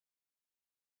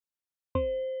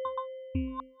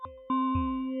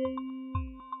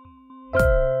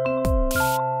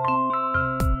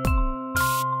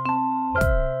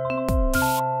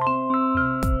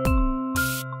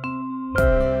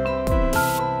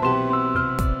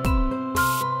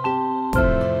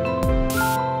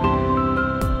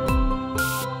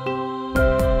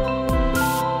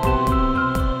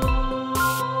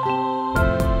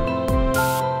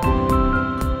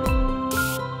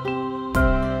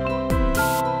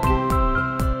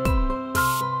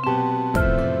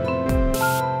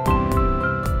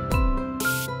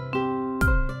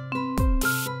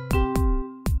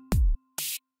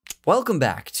Welcome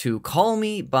back to Call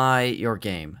Me By Your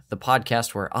Game, the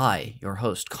podcast where I, your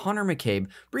host, Connor McCabe,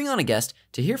 bring on a guest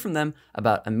to hear from them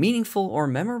about a meaningful or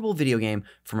memorable video game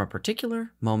from a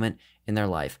particular moment in their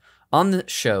life. On the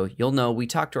show, you'll know we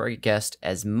talk to our guest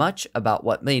as much about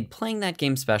what made playing that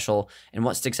game special and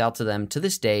what sticks out to them to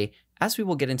this day, as we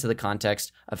will get into the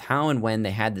context of how and when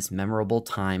they had this memorable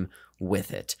time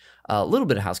with it. A little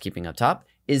bit of housekeeping up top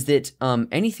is that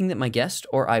anything that my guest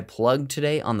or I plug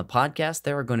today on the podcast,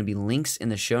 there are going to be links in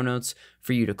the show notes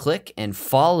for you to click and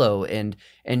follow and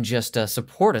just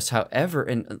support us however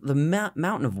in the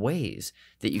mountain of ways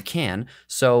that you can.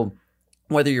 So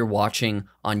whether you're watching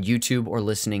on YouTube or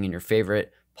listening in your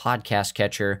favorite podcast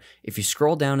catcher, if you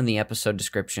scroll down in the episode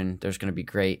description, there's going to be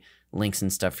great links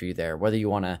and stuff for you there. Whether you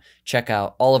want to check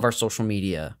out all of our social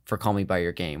media for Call Me By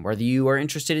Your Game, whether you are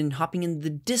interested in hopping in the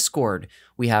Discord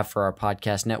we have for our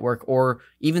podcast network, or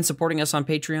even supporting us on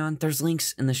Patreon, there's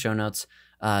links in the show notes.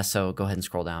 So go ahead and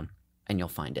scroll down and you'll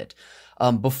find it.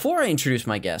 Before I introduce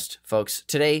my guest, folks,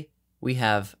 today we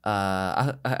have,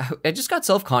 I just got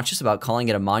self-conscious about calling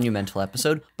it a monumental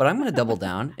episode, but I'm going to double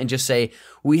down and just say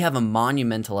we have a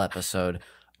monumental episode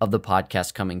of the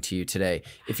podcast coming to you today.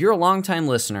 If you're a longtime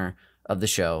listener of the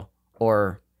show,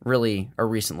 or really a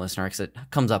recent listener, because it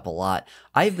comes up a lot,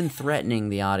 I've been threatening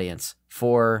the audience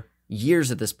for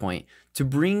years at this point to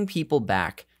bring people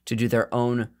back to do their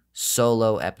own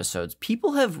solo episodes.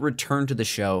 People have returned to the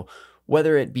show,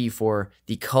 whether it be for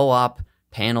the co-op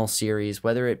panel series,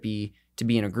 whether it be to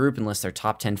be in a group and list their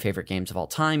top 10 favorite games of all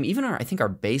time, even I think our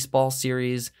baseball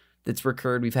series that's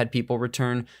recurred, we've had people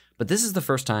return. But this is the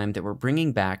first time that we're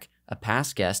bringing back a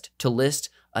past guest to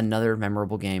list another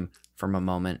memorable game from a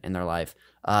moment in their life.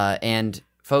 And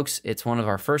folks, it's one of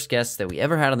our first guests that we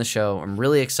ever had on the show. I'm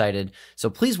really excited.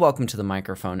 So please welcome to the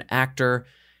microphone actor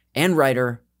and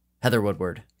writer, Heather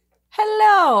Woodward.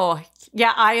 Hello.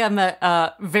 Yeah, I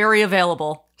am very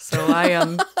available. So I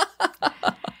am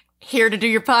here to do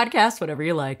your podcast, whatever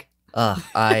you like.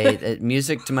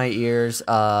 Music to my ears,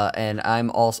 and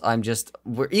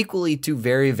we're equally two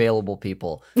very available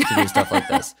people to do stuff like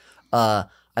this. I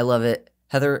love it.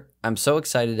 Heather, I'm so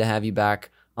excited to have you back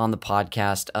on the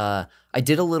podcast. I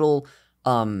did a little,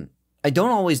 I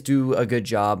don't always do a good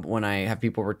job when I have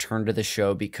people return to the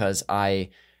show because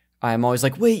I'm always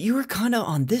like, wait, you were kind of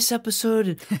on this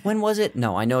episode. When was it?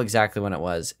 No, I know exactly when it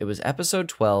was. It was episode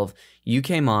 12. You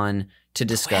came on to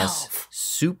discuss 12.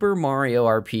 Super Mario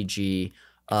RPG.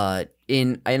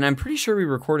 And I'm pretty sure we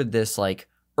recorded this like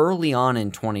early on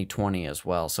in 2020 as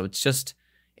well. So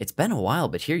it's been a while,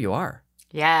 but here you are.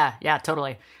 Yeah,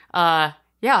 totally. Mario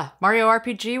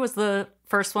RPG was the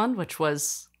first one, which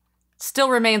still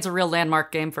remains a real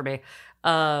landmark game for me.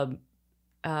 And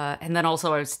then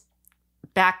also I was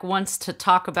back once to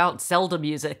talk about Zelda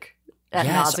music ad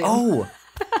nauseam. Oh,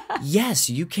 yes,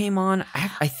 you came on.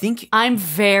 I think I'm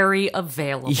very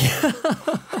available. Yeah.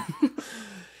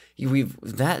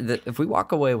 If we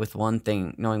walk away with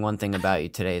knowing one thing about you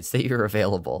today, it's that you're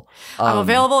available. I'm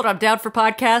available and I'm down for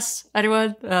podcasts.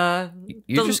 Anyone?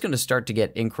 You're just going to start to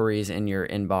get inquiries in your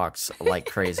inbox like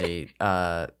crazy.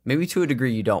 Maybe to a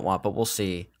degree you don't want, but we'll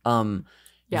see. I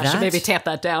should maybe tamp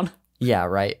that down. Yeah,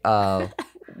 right.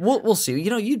 We'll see.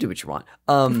 You do what you want.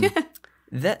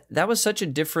 That was such a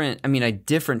different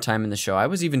time in the show. I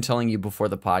was even telling you before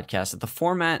the podcast that the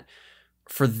format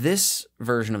for this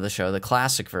version of the show, the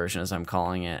classic version as I'm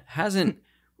calling it,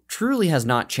 truly has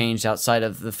not changed outside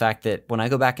of the fact that when I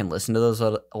go back and listen to those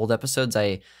old episodes,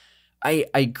 I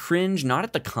cringe not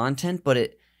at the content, but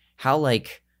at how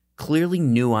like clearly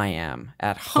new I am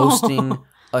at hosting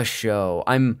a show.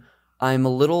 I'm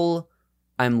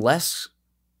less,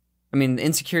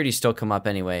 insecurities still come up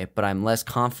anyway, but I'm less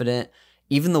confident.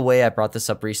 Even the way I brought this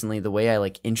up recently, the way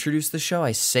I introduce the show,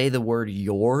 I say the word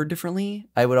 "your" differently.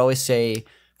 I would always say,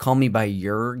 "Call me by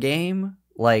your game,"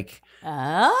 which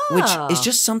is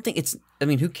just something.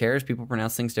 Who cares? People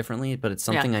pronounce things differently, but it's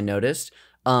something I noticed.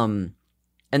 And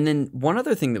then one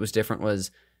other thing that was different was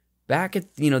back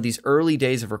at these early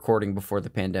days of recording before the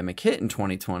pandemic hit in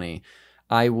 2020.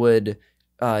 I would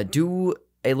do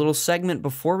a little segment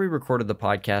before we recorded the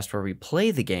podcast where we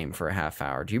play the game for a half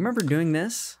hour. Do you remember doing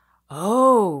this?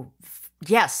 Oh,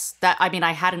 yes.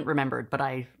 I hadn't remembered, but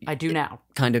I do now.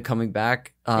 Kind of coming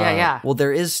back. Yeah. Well,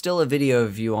 there is still a video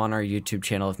of you on our YouTube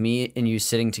channel of me and you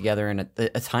sitting together in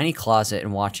a tiny closet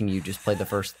and watching you just play the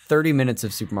first 30 minutes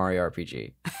of Super Mario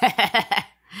RPG.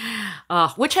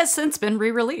 Which has since been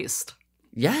re-released.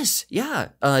 Yes,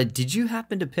 yeah. Did you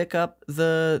happen to pick up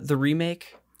the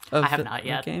remake of I have not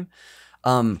yet. Game?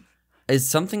 It's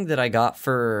something that I got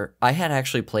I had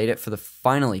actually played it for the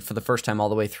first time all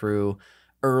the way through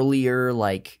earlier,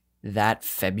 that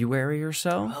February or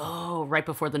so. Oh, right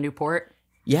before the new port?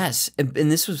 Yes.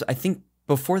 And this was, I think,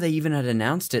 before they even had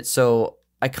announced it. So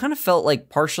I kind of felt like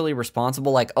partially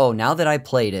responsible, like, oh, now that I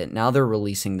played it, now they're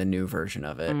releasing the new version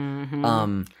of it.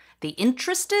 Mm-hmm. The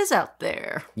interest is out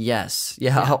there. Yes.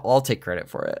 Yeah, yeah. I'll take credit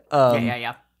for it.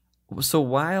 Yeah. So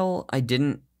while I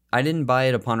didn't buy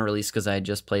it upon release because I had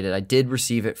just played it, I did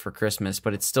receive it for Christmas,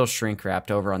 but it's still shrink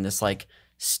wrapped over on this like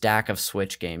stack of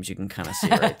Switch games. You can kind of see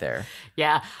right there.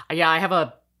 Yeah. I have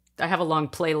a long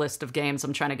playlist of games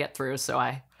I'm trying to get through.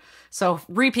 So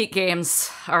repeat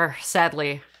games are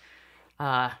sadly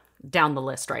down the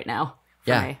list right now.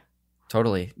 Yeah, me.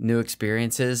 Totally. New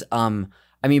experiences.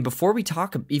 I mean, before we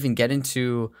even get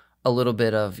into a little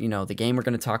bit of, the game we're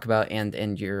going to talk about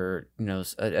and your,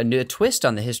 a new twist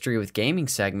on the history with gaming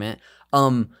segment,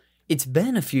 it's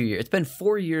been a few years. It's been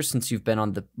 4 years since you've been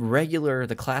on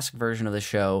the classic version of the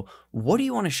show. What do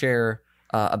you want to share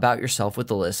about yourself with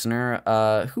the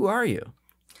listener? Who are you?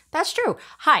 That's true.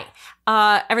 Hi.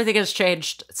 Everything has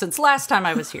changed since last time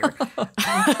I was here.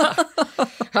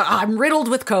 I'm riddled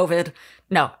with COVID.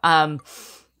 No.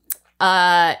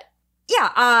 Yeah,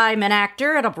 I'm an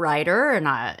actor and a writer,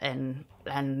 and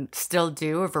still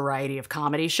do a variety of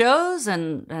comedy shows,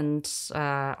 and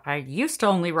I used to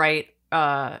only write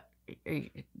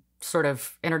sort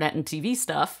of internet and TV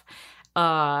stuff.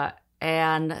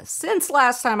 And since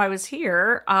last time I was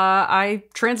here, I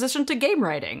transitioned to game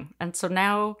writing, and so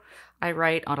now I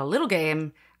write on a little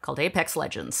game called Apex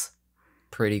Legends.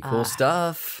 Pretty cool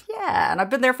stuff. Yeah, and I've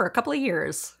been there for a couple of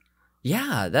years.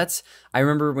 Yeah, I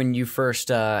remember when you first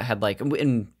had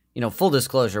full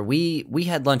disclosure, we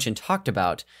had lunch and talked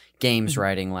about games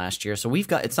writing last year. So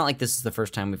it's not like this is the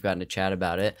first time we've gotten to chat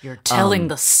about it. You're telling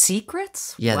the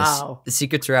secrets? Yeah, wow. The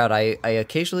secrets are out. I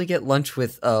occasionally get lunch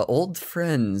with old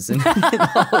friends in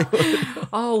Hollywood.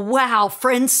 Oh, wow.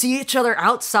 Friends see each other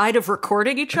outside of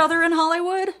recording each other in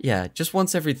Hollywood? Yeah, just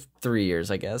once every 3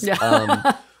 years, I guess.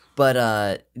 Yeah.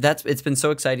 But it's been so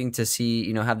exciting to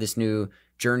see, have this new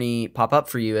journey pop up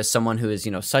for you as someone who is,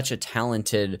 such a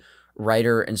talented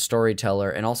writer and storyteller,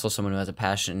 and also someone who has a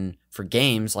passion for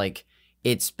games. Like,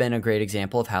 it's been a great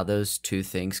example of how those two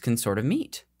things can sort of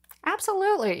meet.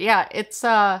 Absolutely. Yeah, it's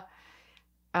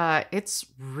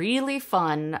really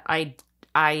fun.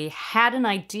 I had an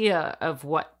idea of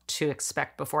what to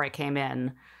expect before I came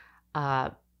in,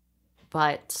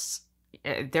 but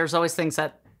there's always things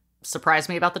that surprise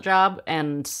me about the job,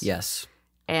 and yes,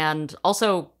 and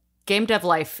also game dev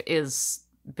life is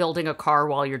building a car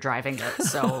while you're driving it.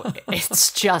 So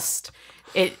it's just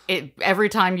it every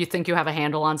time you think you have a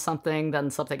handle on something, then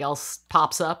something else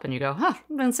pops up and you go, huh, I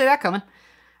didn't see that coming.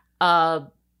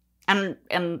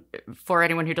 And for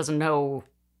anyone who doesn't know,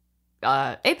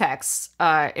 Apex,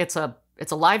 it's a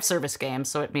live service game,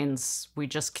 so it means we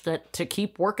just get to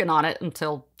keep working on it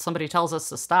until somebody tells us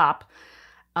to stop.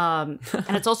 And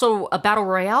it's also a battle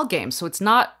royale game, so it's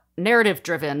not narrative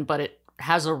driven, but it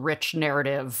has a rich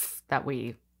narrative that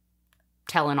we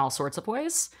tell in all sorts of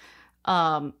ways.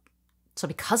 So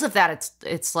because of that,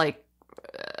 it's like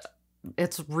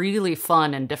it's really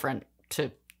fun and different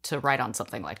to write on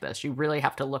something like this. You really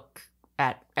have to look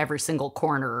at every single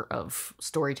corner of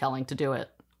storytelling to do it.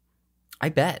 I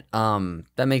bet.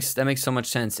 That makes so much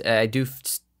sense.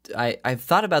 I've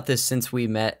thought about this since we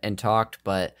met and talked,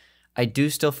 but I do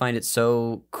still find it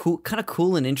so cool, kind of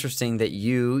cool and interesting that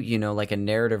you like a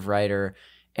narrative writer,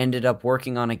 ended up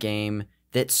working on a game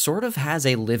that sort of has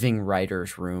a living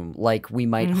writer's room, like we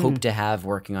might hope to have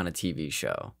working on a TV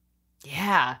show.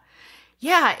 Yeah.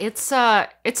 Yeah, it's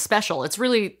special. It's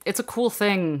a cool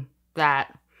thing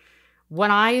that when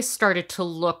I started to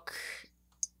look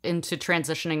into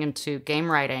transitioning into game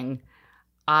writing,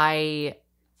 I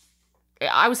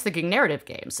was thinking narrative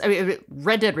games. I mean,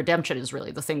 Red Dead Redemption is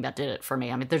really the thing that did it for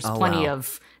me. I mean, there's plenty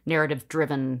of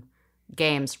narrative-driven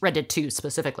games, Red Dead 2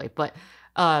 specifically, but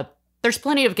there's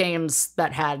plenty of games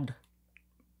that had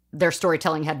their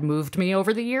storytelling had moved me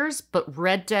over the years, but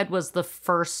Red Dead was the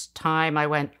first time I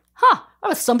went, huh,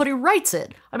 somebody writes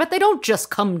it. I bet they don't just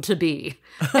come to be.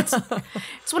 It's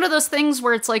one of those things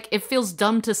where it's like, it feels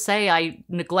dumb to say I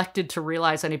neglected to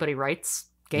realize anybody writes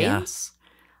games. Yeah.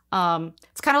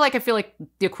 It's kind of like, I feel like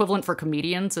the equivalent for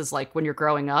comedians is like when you're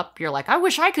growing up, you're like, I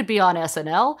wish I could be on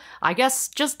SNL. I guess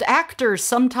just actors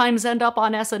sometimes end up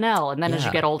on SNL. And then as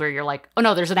you get older, you're like, oh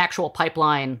no, there's an actual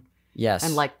pipeline. Yes.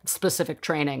 And like specific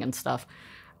training and stuff.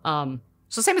 So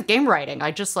same with game writing.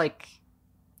 I just like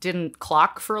didn't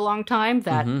clock for a long time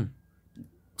that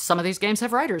some of these games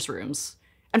have writers' rooms.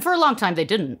 And for a long time they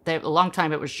didn't. A long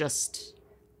time it was just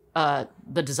the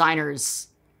designers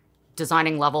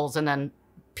designing levels and then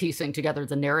piecing together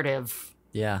the narrative.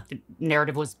 Yeah.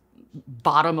 Narrative was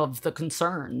bottom of the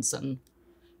concerns,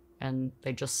 and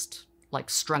they just like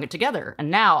strung it together.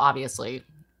 And now, obviously,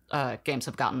 games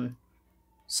have gotten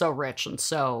so rich and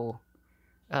so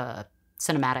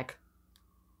cinematic.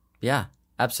 Yeah,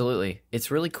 absolutely.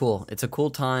 It's really cool. It's a cool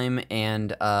time,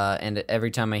 and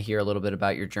every time I hear a little bit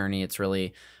about your journey,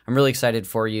 I'm really excited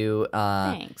for you.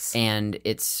 Thanks. And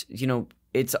it's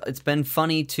it's been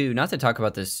funny to not to talk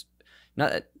about this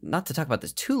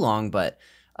too long, but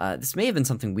this may have been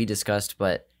something we discussed.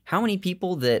 But how many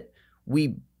people that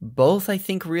we both, I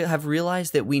think, have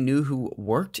realized that we knew who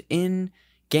worked in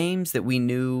games that we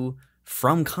knew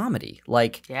from comedy.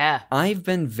 Like, yeah, I've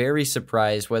been very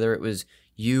surprised, whether it was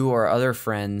you or other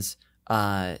friends,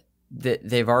 that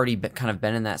they've already kind of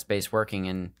been in that space working,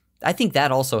 and I think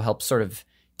that also helps sort of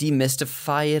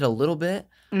demystify it a little bit.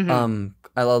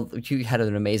 I love, you had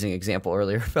an amazing example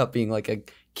earlier about being like a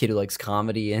kid who likes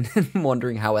comedy and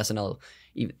wondering how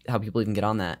how people even get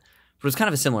on that. But it's kind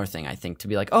of a similar thing, I think, to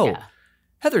be like, oh, yeah,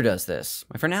 Heather does this,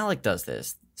 my friend Alec does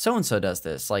this, so-and-so does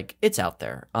this, like, it's out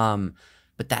there.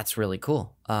 But that's really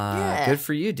cool. Yeah. Good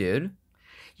for you, dude.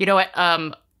 You know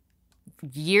what?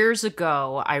 Years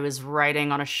ago, I was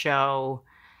writing on a show,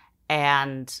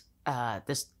 and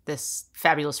this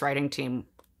fabulous writing team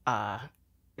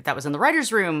that was in the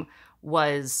writer's room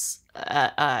was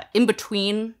in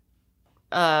between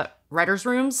writer's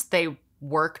rooms. They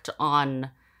worked on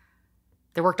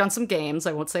some games.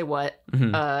 I won't say what,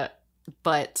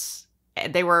 but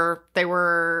they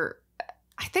were.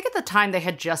 I think at the time they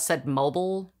had just said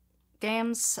mobile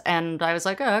games, and I was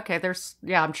like, oh, okay.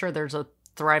 I'm sure there's a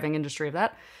thriving industry of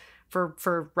that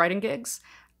for writing gigs.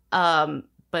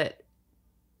 But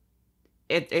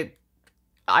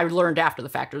I learned after the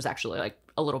fact it was actually like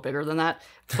a little bigger than that.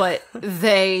 But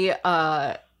they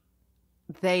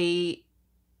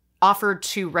offered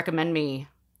to recommend me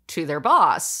to their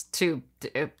boss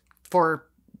for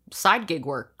side gig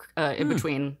work in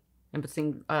between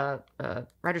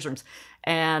writers' rooms,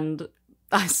 and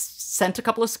I sent a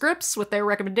couple of scripts with their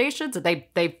recommendations, and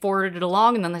they forwarded it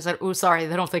along, and then they said, "Oh, sorry,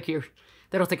 they don't think your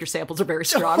samples are very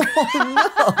strong."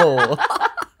 Oh, no.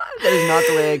 That is not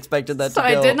the way I expected that to go. So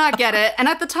I did not get it. And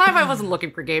at the time, I wasn't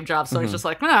looking for game jobs, so I was just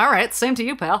like, oh, all right, same to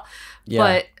you, pal.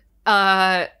 Yeah.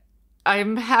 But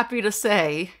I'm happy to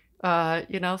say,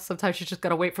 sometimes you just got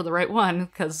to wait for the right one,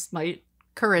 because my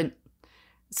current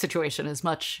situation is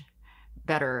much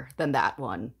better than that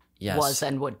one was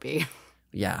and would be.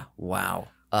 Yeah. Wow.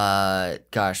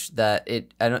 Gosh,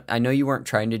 I know you weren't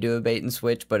trying to do a bait and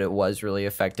switch, but it was really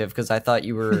effective, because I thought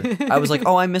you were, I was like,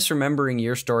 oh, I'm misremembering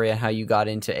your story and how you got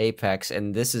into Apex,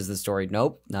 and this is the story.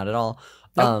 Nope, not at all.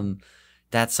 Nope.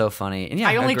 That's so funny. And yeah,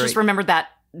 I only just remembered that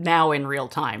now in real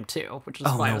time too, which is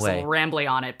why I was a little rambly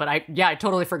on it. But I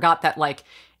totally forgot that like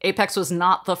Apex was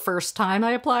not the first time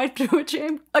I applied to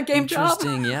a game job.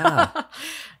 Interesting, yeah.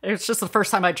 It was just the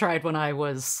first time I tried when I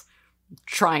was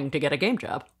trying to get a game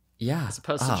job. Yeah. As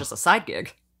opposed to just a side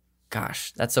gig.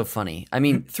 Gosh, that's so funny. I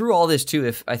mean, through all this too,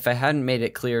 if I hadn't made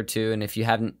it clear too, and if you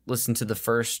hadn't listened to the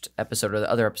first episode or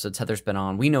the other episodes Heather's been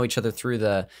on, we know each other through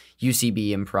the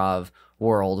UCB improv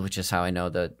world, which is how I know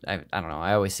that, I don't know,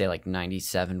 I always say like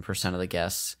 97% of the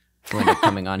guests who end up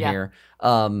coming on here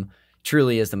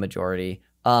truly is the majority.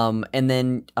 And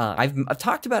then I've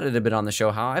talked about it a bit on the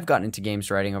show, how I've gotten into games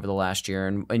writing over the last year,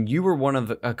 and you were one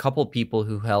of a couple people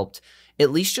who helped, at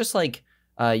least just like,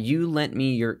 you lent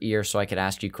me your ear so I could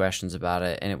ask you questions about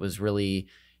it, and it was really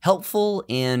helpful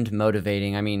and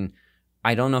motivating. I mean,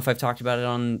 I don't know if I've talked about it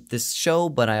on this show,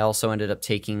 but I also ended up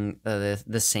taking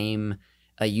the same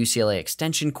UCLA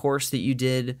extension course that you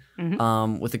did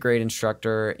with a great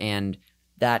instructor, and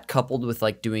that coupled with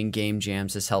like doing game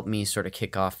jams has helped me sort of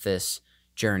kick off this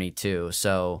journey too.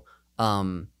 So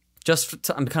I'm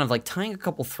kind of like tying a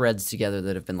couple threads together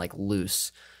that have been like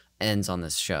loose ends on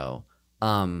this show.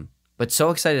 But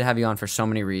so excited to have you on for so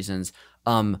many reasons.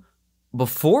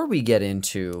 Before we get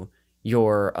into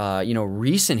your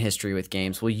recent history with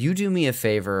games, will you do me a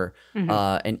favor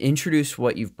and introduce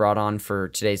what you've brought on for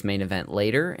today's main event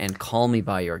later, and call me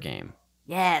by your game?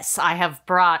 Yes, I have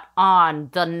brought on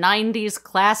the 90s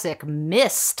classic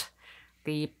Myst,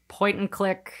 the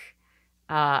point-and-click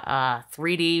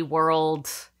 3D world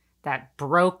that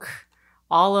broke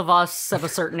all of us of a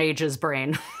certain age's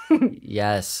brain.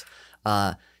 Yes.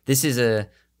 This is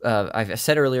I've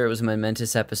said earlier it was a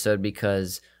momentous episode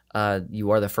because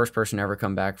you are the first person to ever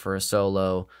come back for a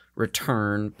solo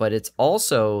return, but it's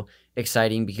also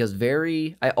exciting because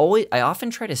I often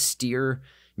try to steer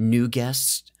new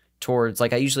guests towards,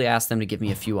 like, I usually ask them to give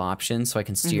me a few options so I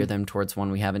can steer them towards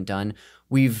one we haven't done.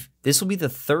 This will be the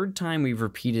third time we've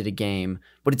repeated a game,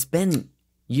 but it's been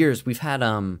years. We've had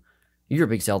you're a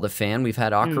big Zelda fan. We've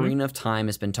had Ocarina of Time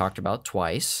has been talked about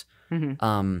twice.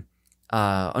 Oh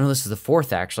no, this is the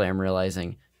fourth actually. I'm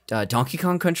realizing Donkey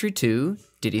Kong Country 2,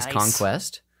 Diddy's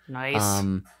Conquest,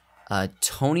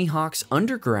 Tony Hawk's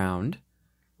Underground,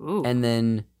 and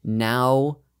then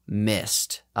now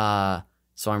Myst.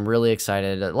 So I'm really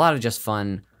excited. A lot of just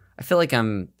fun. I feel like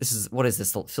what is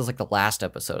this? It feels like the last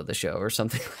episode of the show or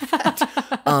something like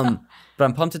that. But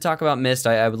I'm pumped to talk about Myst.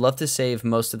 I would love to save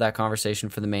most of that conversation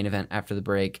for the main event after the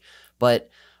break. But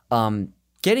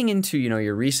getting into,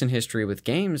 your recent history with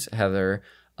games, Heather,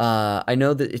 I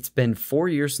know that it's been 4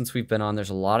 years since we've been on. There's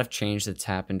a lot of change that's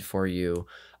happened for you.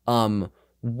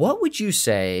 What would you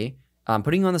say,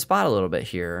 putting you on the spot a little bit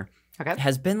here,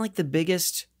 has been like the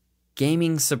biggest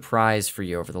gaming surprise for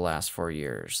you over the last 4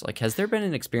 years? Like, has there been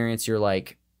an experience you're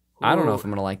like, I don't know if I'm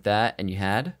going to like that, and you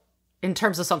had? In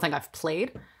terms of something I've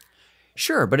played?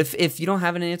 Sure, but if you don't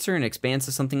have an answer and it expands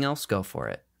to something else, go for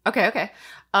it. Okay.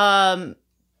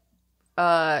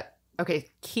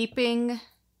 Keeping...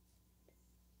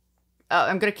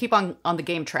 I'm going to keep on the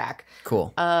game track.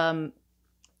 Cool.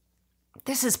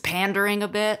 This is pandering a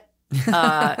bit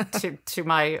to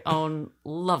my own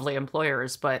lovely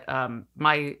employers, but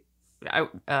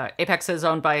Apex is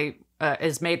owned by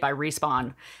is made by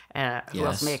Respawn, who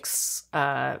else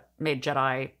made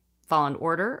Jedi Fallen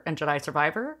Order and Jedi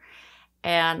Survivor.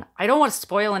 And I don't want to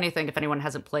spoil anything if anyone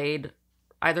hasn't played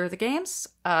either of the games.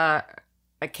 I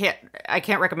can't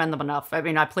recommend them enough. I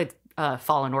mean, I played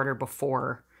Fallen Order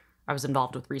before I was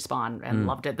involved with Respawn and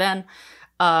loved it then.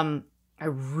 I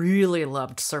really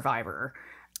loved Survivor.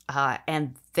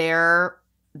 And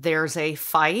there's a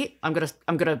fight. I'm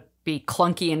gonna be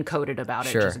clunky and coded about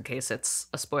it, just in case it's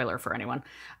a spoiler for anyone.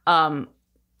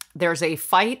 There's a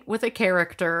fight with a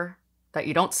character that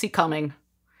you don't see coming.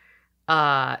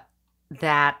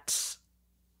 That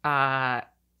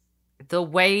the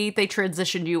way they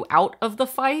transitioned you out of the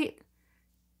fight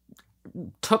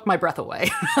took my breath away.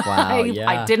 Wow,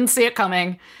 I didn't see it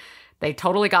coming. They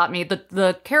totally got me.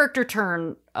 The character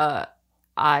turn,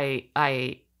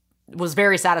 I was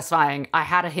very satisfying. I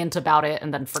had a hint about it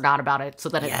and then forgot about it, so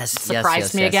that it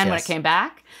surprised me again when it came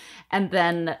back. And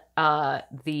then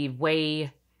the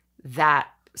way that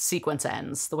sequence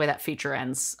ends, the way that feature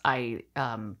ends, I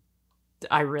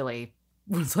really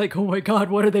was like, oh my God,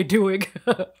 what are they doing?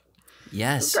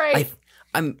 Yes. Great.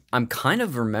 I'm kind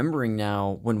of remembering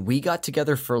now when we got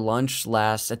together for lunch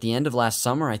at the end of last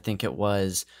summer, I think it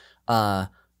was, I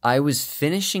was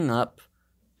finishing up.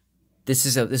 This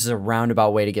is a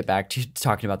roundabout way to get back to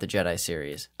talking about the Jedi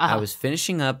series. I was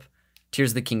finishing up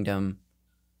Tears of the Kingdom.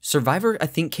 Survivor, I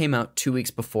think, came out 2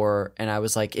 weeks before, and I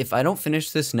was like, if I don't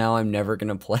finish this now, I'm never going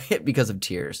to play it because of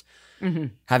Tears.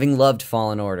 Having loved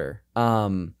Fallen Order.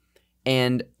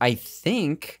 And I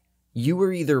think you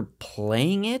were either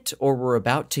playing it or were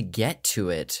about to get to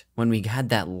it when we had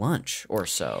that lunch or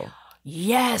so.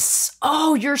 Yes.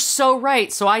 Oh, you're so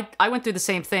right. So I went through the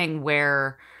same thing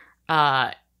where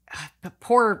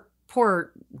poor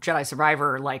Jedi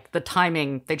Survivor, like the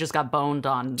timing, they just got boned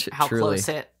on how close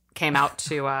it came out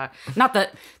to not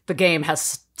that the game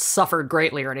has suffered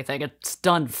greatly or anything. It's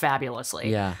done fabulously.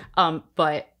 Yeah.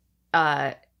 But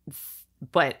yeah,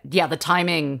 the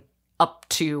timing up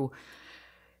to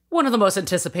one of the most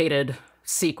anticipated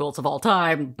sequels of all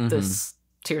time, this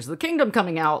Tears of the Kingdom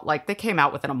coming out, like they came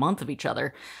out within a month of each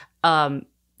other.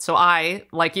 So I,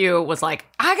 like you, was like,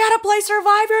 I gotta play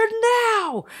Survivor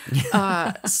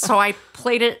now! So I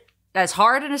played it as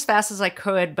hard and as fast as I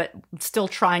could, but still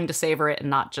trying to savor it and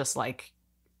not just run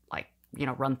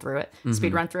through it,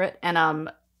 speed run through it. And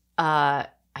I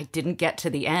didn't get to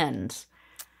the end.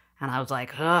 And I was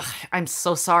like, ugh, I'm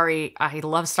so sorry. I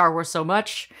love Star Wars so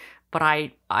much, but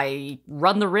I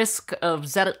run the risk of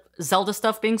Zelda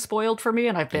stuff being spoiled for me,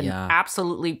 and I've been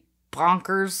absolutely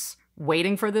bonkers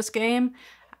waiting for this game.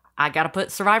 I gotta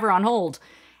put Survivor on hold.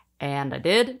 And I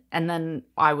did, and then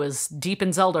I was deep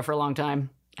in Zelda for a long time.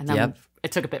 And then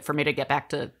it took a bit for me to get back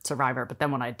to Survivor, but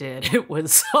then when I did, it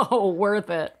was so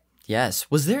worth it. Yes.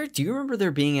 Do you remember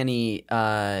there being any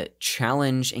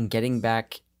challenge in getting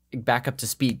back up to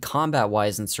speed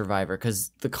combat-wise in Survivor? Because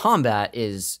the combat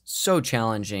is so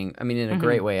challenging. I mean, in a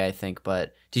great way, I think.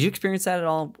 But did you experience that at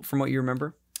all from what you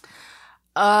remember?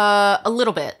 A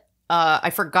little bit.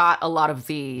 I forgot a lot of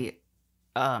the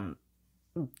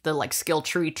like skill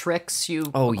tree tricks you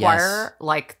acquire,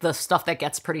 like the stuff that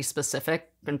gets pretty specific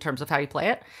in terms of how you play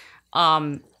it.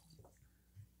 But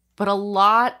a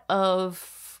lot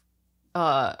of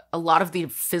the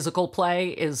physical play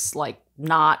is like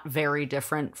not very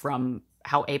different from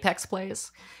how Apex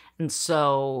plays. And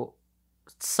so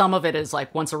some of it is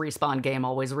like once a Respawn game,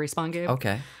 always a Respawn game.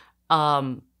 Okay.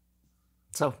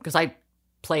 So, because I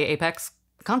play Apex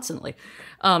constantly.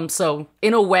 So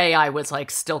in a way I was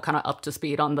like still kind of up to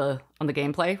speed on the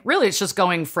gameplay. Really, it's just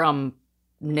going from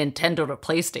Nintendo to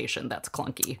PlayStation that's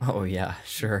clunky. Oh yeah,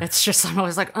 sure. It's just, I'm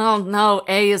always like, oh no,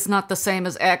 A is not the same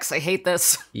as X. I hate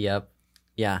this. Yep.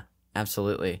 Yeah,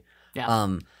 absolutely.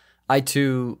 Yeah. I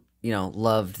too,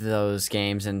 loved those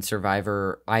games, and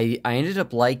Survivor. I ended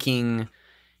up liking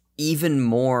even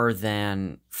more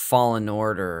than Fallen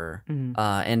Order.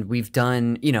 And we've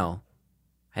done,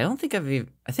 I think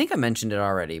I mentioned it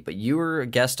already, but you were a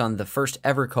guest on the first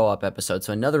ever co-op episode,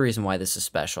 so another reason why this is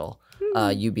special,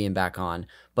 you being back on.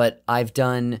 But I've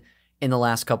done in the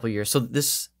last couple of years, so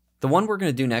the one we're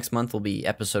going to do next month will be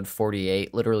episode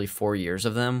 48, literally 4 years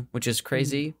of them, which is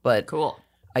crazy. But cool.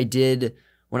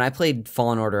 When I played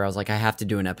Fallen Order, I was like, I have to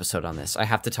do an episode on this. I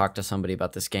have to talk to somebody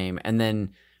about this game. And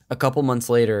then a couple months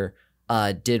later,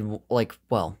 a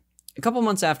couple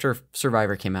months after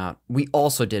Survivor came out, we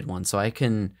also did one. So if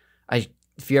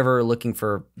you're ever looking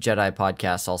for Jedi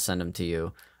podcasts, I'll send them to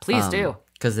you. Please do.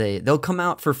 Because they'll come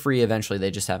out for free eventually.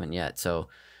 They just haven't yet. So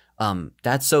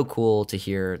that's so cool to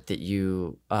hear that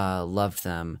you loved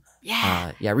them.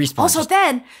 Yeah. Respawn. Also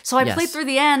so I played through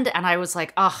the end and I was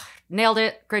like, oh, nailed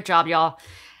it. Great job, y'all.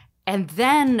 And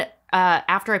then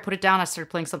after I put it down, I started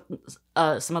playing some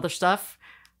other stuff.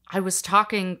 I was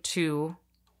talking to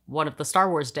one of the Star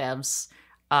Wars devs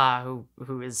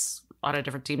who is on a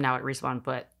different team now at Respawn,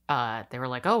 but they were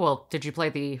like, oh, well, did you play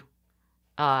the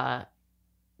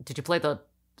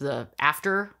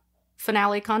after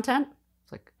finale content?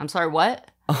 It's like, I'm sorry, what?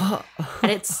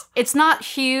 And it's not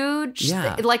huge.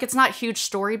 Yeah. Like, it's not huge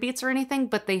story beats or anything,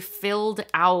 but they filled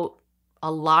out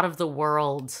a lot of the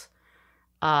world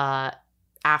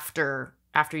after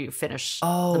you finish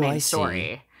the main story.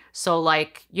 See. So,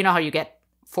 like, you know how you get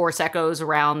Force echoes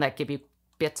around that give you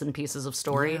bits and pieces of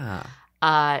story?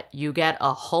 Yeah. You get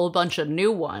a whole bunch of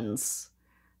new ones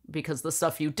because the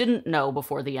stuff you didn't know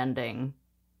before the ending,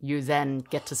 you then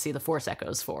get to see the Force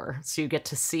echoes for. So you get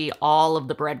to see all of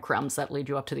the breadcrumbs that lead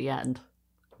you up to the end.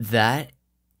 That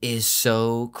is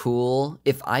so cool.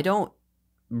 If I don't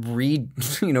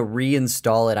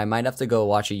reinstall it, I might have to go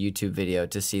watch a YouTube video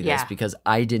to see this because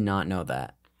I did not know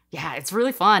that. Yeah, it's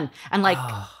really fun. And like,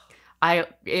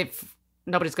 if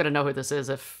nobody's going to know who this is,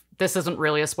 if this isn't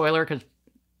really a spoiler because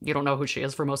you don't know who she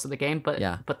is for most of the game, but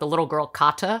the little girl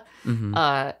Kata,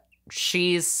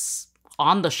 she's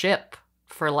on the ship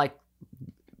for like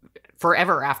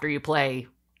forever after you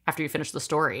finish the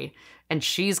story, and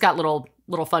she's got little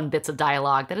fun bits of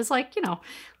dialogue that is like,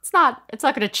 it's not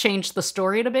going to change the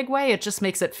story in a big way. It just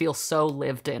makes it feel so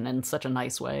lived in such a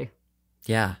nice way.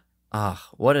 Yeah.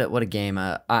 What a game.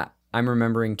 I'm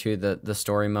remembering too the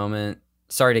story moment.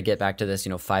 Sorry to get back to this,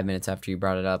 5 minutes after you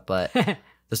brought it up, but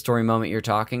the story moment you're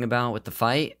talking about with the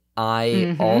fight,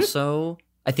 I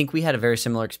think we had a very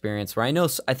similar experience where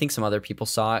I think some other people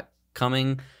saw it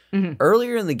coming.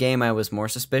 Earlier in the game, I was more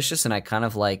suspicious and I kind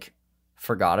of like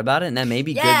forgot about it. And that may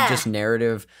be good just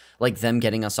narrative, like them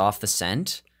getting us off the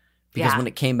scent. Because when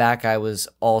it came back, I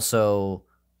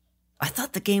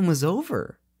thought the game was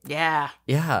over. Yeah.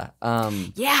 Yeah.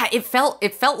 It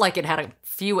felt like it had a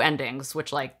few endings,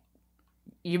 which like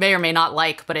you may or may not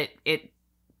like, but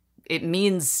it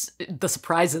means the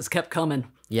surprises kept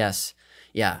coming. Yes.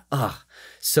 Yeah.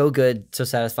 So good, so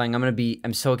satisfying.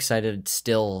 I'm so excited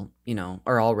still,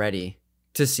 or already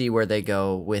to see where they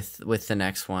go with the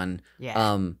next one.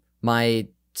 Yeah. My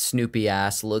Snoopy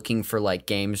ass looking for like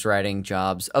games writing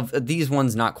jobs of these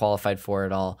ones not qualified for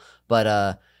at all,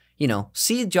 but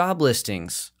see job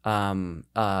listings for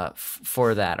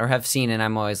that, or have seen, and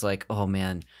I'm always like, oh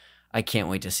man, I can't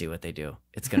wait to see what they do.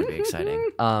 It's gonna be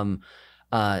exciting.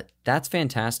 That's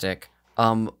fantastic.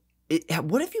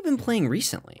 What have you been playing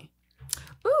recently?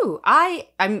 Ooh, I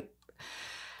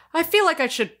feel like I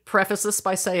should preface this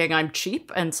by saying I'm cheap,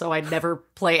 and so I never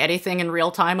play anything in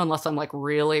real time unless I'm like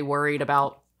really worried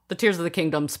about the Tears of the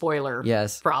Kingdom spoiler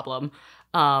problem.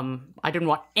 I didn't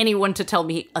want anyone to tell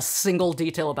me a single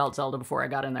detail about Zelda before I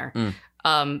got in there.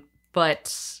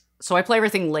 But so I play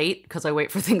everything late because I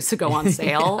wait for things to go on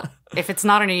sale. If it's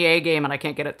not an EA game and I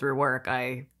can't get it through work,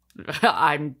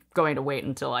 I'm going to wait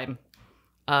until I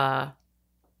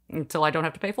don't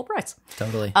have to pay full price.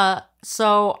 Totally.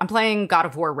 So I'm playing God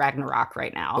of War Ragnarok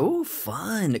right now. Oh,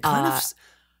 fun.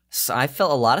 I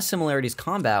felt a lot of similarities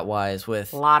combat-wise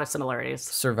with... A lot of similarities.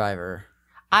 Survivor.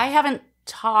 I haven't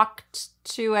talked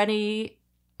to any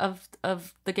of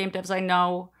the game devs I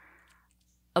know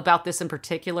about this in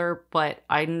particular, but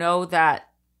I know that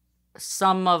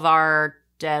some of our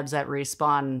devs at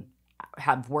Respawn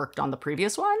have worked on the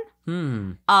previous one.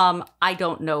 I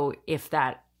don't know if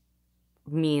that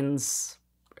means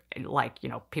like, you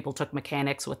know, people took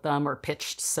mechanics with them or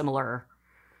pitched similar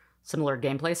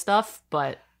gameplay stuff,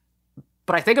 but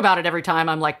I think about it every time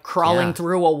I'm like crawling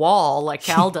through a wall like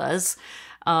Cal does.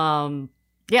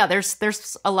 Yeah,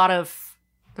 there's a lot of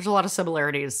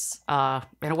similarities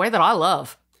in a way that I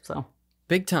love. So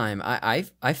big time.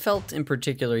 I felt in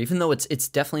particular, even though it's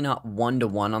definitely not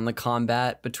 1-to-1 on the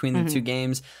combat between the two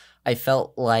games, I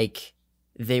felt like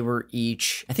they were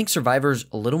each, I think Survivor's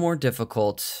a little more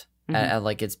difficult at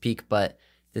like its peak, but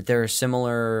that they're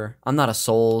similar. I'm not a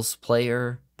Souls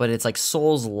player, but it's like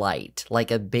Souls light,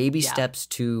 like a baby steps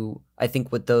to, I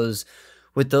think, what those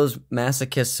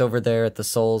masochists over there at the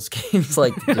Souls games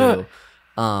like to do.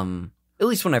 At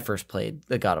least when I first played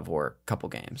the God of War couple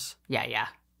games. Yeah.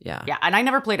 And I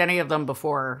never played any of them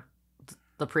before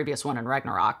the previous one in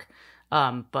Ragnarok.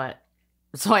 But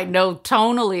so I know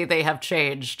tonally they have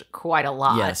changed quite a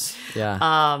lot. Yes.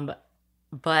 Yeah.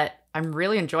 But I'm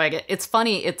really enjoying it. It's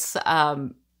funny. It's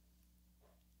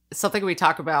something we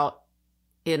talk about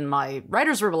in my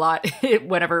writer's room a lot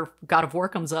whenever God of War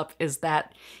comes up, is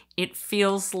that it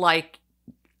feels like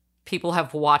people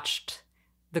have watched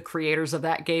the creators of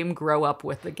that game grow up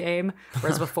with the game,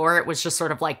 whereas before it was just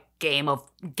sort of like Game of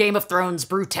Thrones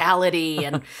brutality,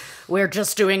 and we're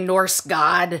just doing Norse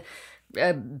god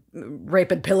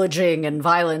rape and pillaging and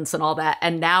violence and all that,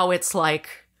 and now it's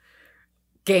like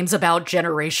games about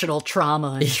generational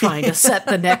trauma and trying to set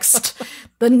the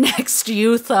next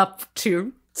youth up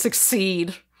to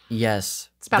succeed. Yes,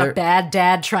 it's about a bad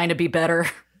dad trying to be better.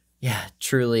 Yeah,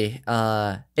 truly.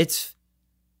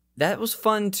 That was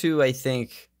fun too, I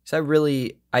think. So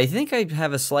I think I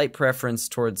have a slight preference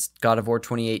towards God of War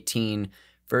 2018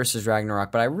 versus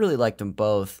Ragnarok, but I really liked them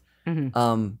both.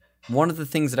 One of the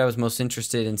things that I was most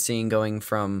interested in seeing going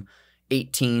from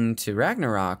 18 to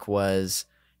Ragnarok was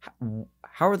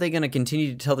how are they going to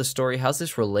continue to tell the story? How's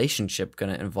this relationship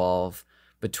going to evolve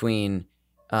between,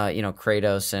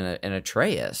 Kratos and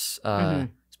Atreus,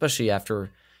 especially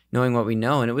after knowing what we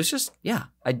know. And it was just,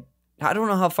 I don't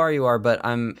know how far you are, but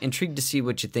I'm intrigued to see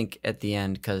what you think at the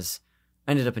end, because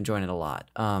I ended up enjoying it a lot.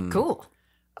 Cool.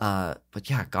 But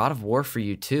yeah, God of War for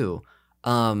you too.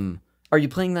 Are you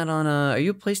playing that on are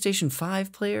you a PlayStation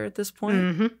 5 player at this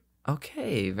point?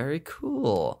 Okay, very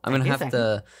cool. I'm going to have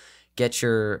to get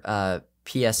your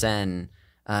PSN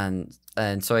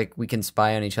and so we can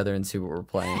spy on each other and see what we're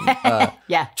playing.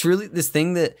 Yeah. Truly, this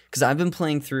thing that, because I've been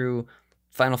playing through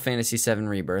Final Fantasy VII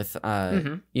Rebirth,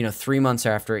 3 months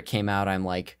after it came out, I'm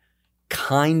like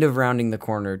kind of rounding the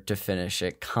corner to finish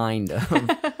it, kind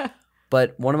of.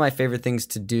 But one of my favorite things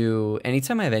to do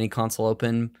anytime I have any console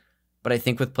open, but I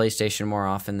think with PlayStation more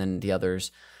often than the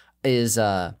others, is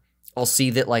I'll see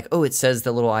that like, oh, it says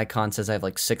the little icon says I have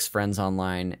like 6 friends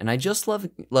online, and I just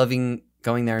loving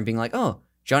going there and being like, oh,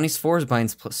 Johnny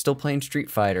Sforzbein's still playing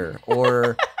Street Fighter,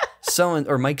 or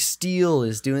or Mike Steele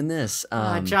is doing this.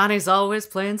 Johnny's always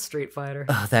playing Street Fighter.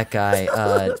 Oh, that guy.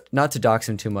 Not to dox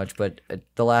him too much, but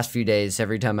the last few days,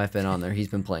 every time I've been on there, he's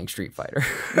been playing Street Fighter.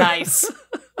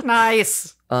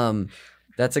 Nice.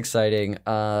 That's exciting.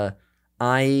 I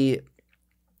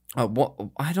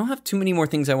don't have too many more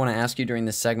things I want to ask you during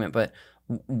this segment, but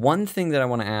one thing that I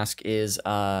want to ask is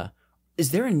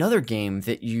there another game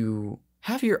that you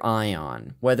have your eye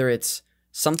on, whether it's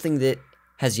something that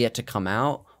has yet to come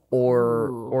out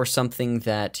or something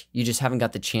that you just haven't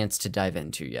got the chance to dive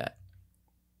into yet?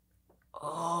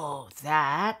 Oh,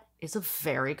 that is a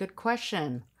very good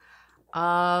question.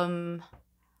 I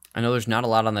know there's not a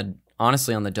lot on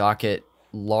the docket,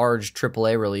 large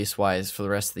AAA release wise for the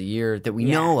rest of the year that we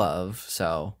know of.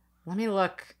 So let me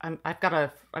look. I've got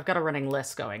a running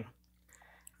list going.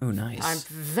 Oh, nice. I'm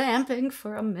vamping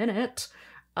for a minute.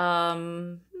 These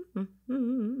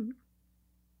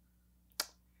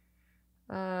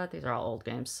are all old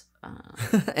games.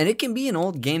 And it can be an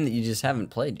old game that you just haven't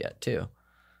played yet, too.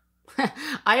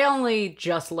 I only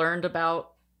just learned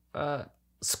about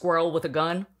Squirrel with a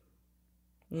Gun.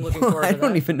 I'm looking forward to that. I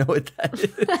don't even know what that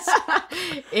is.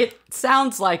 It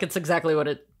sounds like it's exactly what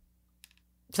it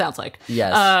sounds like.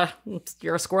 Yes.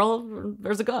 You're a squirrel,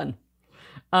 there's a gun.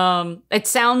 It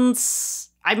sounds...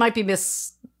 I might be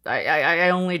I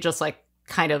only just like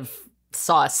kind of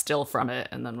saw a still from it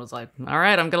and then was like, all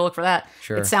right, I'm gonna look for that.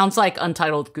 Sure. It sounds like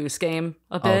Untitled Goose Game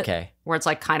a bit. Okay. Where it's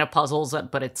like kind of puzzles,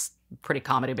 but it's pretty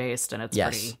comedy based and it's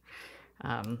yes.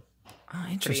 pretty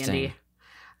interesting. Pretty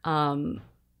indie.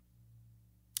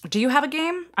 Do you have a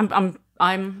game?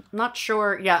 I'm not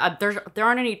sure. Yeah, there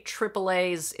aren't any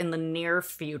AAAs in the near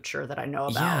future that I know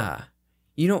about.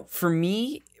 Yeah. For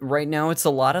me, right now, it's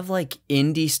a lot of, like,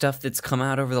 indie stuff that's come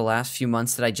out over the last few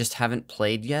months that I just haven't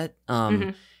played yet.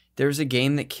 There's a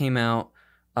game that came out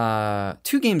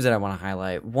two games that I want to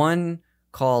highlight. One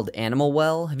called Animal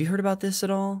Well. Have you heard about this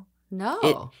at all?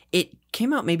 No. It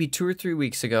came out maybe 2 or 3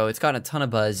 weeks ago. It's gotten a ton of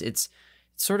buzz. It's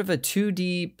sort of a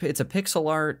 2D, it's a pixel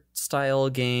art style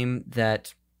game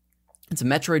that it's a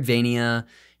Metroidvania,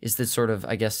 is this sort of,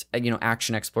 I guess,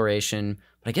 action exploration,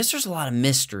 but I guess there's a lot of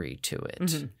mystery to it.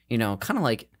 Mm-hmm. Kind of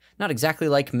like, not exactly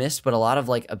like Myst, but a lot of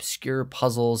like obscure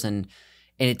puzzles, and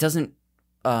it doesn't,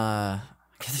 I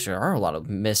guess there are a lot of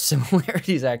Myst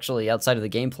similarities actually outside of the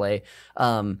gameplay.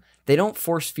 They don't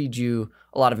force feed you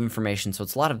a lot of information, so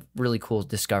it's a lot of really cool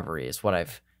discovery is what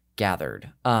I've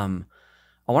gathered.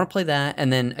 I want to play that,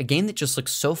 and then a game that just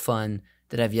looks so fun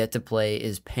that I've yet to play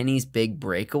is Penny's Big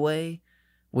Breakaway,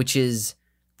 which is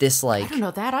this like... I don't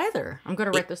know that either. I'm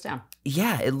going to write this down.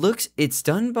 Yeah, it's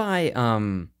done by,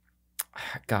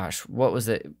 gosh, what was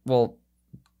it? Well,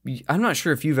 I'm not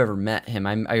sure if you've ever met him.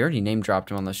 I already name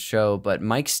dropped him on the show, but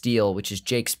Mike Steele, which is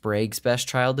Jake Sprague's best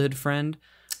childhood friend.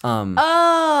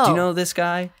 Oh! Do you know this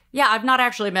guy? Yeah, I've not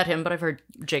actually met him, but I've heard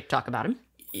Jake talk about him.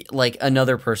 Like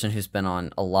another person who's been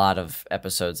on a lot of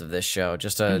episodes of this show,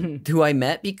 who I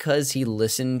met because he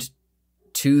listened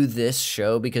to this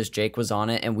show because Jake was on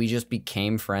it, and we just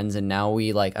became friends, and now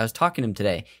I was talking to him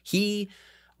today. He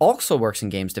also works in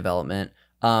games development.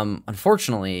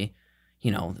 Unfortunately,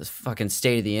 this fucking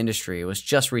state of the industry was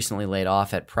just recently laid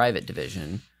off at Private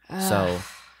Division. So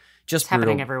just it's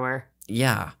happening everywhere.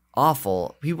 Yeah,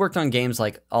 awful. He worked on games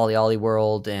like Ollie Ollie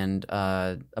World and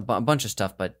a bunch of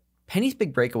stuff, but Penny's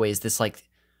Big Breakaway is this like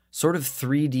sort of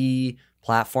 3D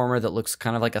platformer that looks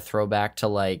kind of like a throwback to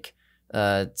like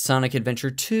Sonic Adventure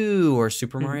 2 or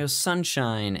Super Mario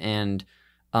Sunshine, and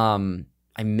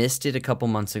I missed it a couple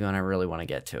months ago and I really want to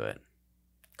get to it.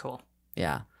 Cool.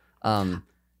 Yeah. I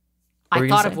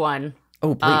thought of one.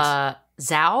 Oh, please.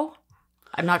 Zao?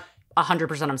 I'm not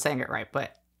 100% I'm saying it right,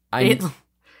 but it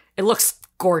looks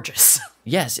gorgeous.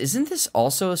 Yes, isn't this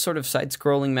also a sort of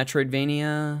side-scrolling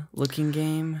Metroidvania-looking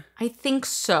game? I think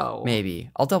so. Maybe.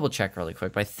 I'll double-check really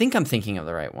quick, but I think I'm thinking of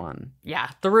the right one.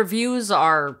 Yeah, the reviews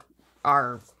are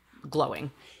glowing.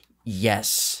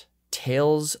 Yes.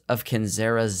 Tales of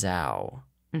Kenzera Zao,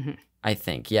 I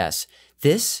think. Yes.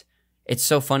 It's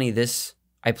so funny.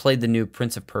 I played the new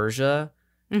Prince of Persia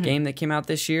game that came out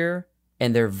this year,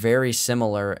 and they're very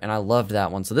similar, and I loved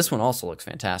that one. So this one also looks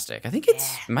fantastic. I think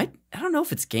I don't know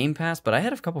if it's Game Pass, but I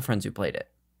had a couple friends who played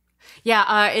it.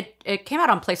 Yeah, it came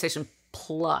out on PlayStation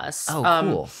Plus. Oh,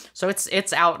 cool. So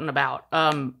it's out and about.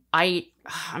 I'm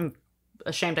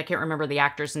ashamed I can't remember the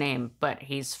actor's name, but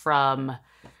he's from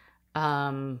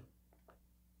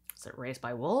is it Raised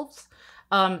by Wolves?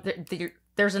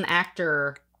 There's an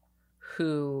actor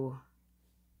who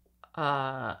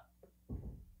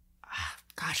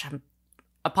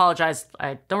apologize,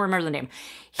 I don't remember the name.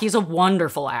 He's a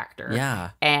wonderful actor.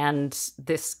 Yeah. And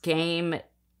this game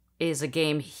is a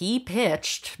game he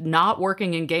pitched, not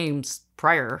working in games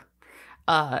prior,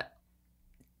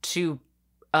 to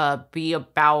be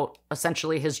about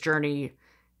essentially his journey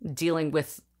dealing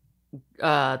with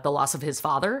the loss of his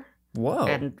father. Whoa.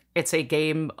 And it's a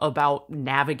game about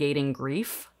navigating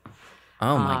grief.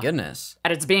 Oh my goodness.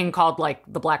 And it's being called like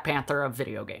the Black Panther of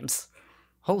video games.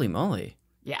 Holy moly.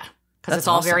 Yeah. Because it's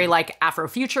all awesome. Very like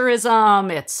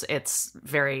Afrofuturism. It's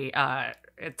very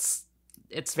it's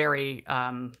very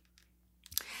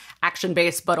action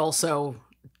based, but also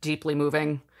deeply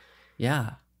moving.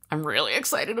 Yeah. I'm really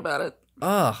excited about it.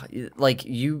 Oh, like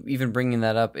you even bringing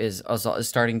that up is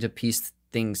starting to piece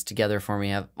things together for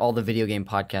me. All the video game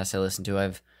podcasts I listen to,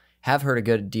 have heard a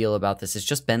good deal about this. It's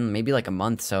just been maybe like a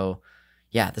month, so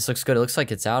yeah, this looks good. It looks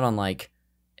like it's out on like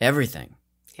everything.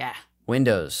 Yeah.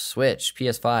 Windows, Switch,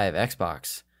 PS5,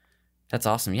 Xbox. That's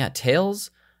awesome. Yeah,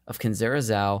 Tales of Kenzera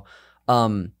Zao.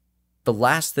 The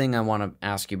last thing I want to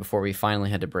ask you before we finally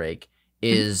had to break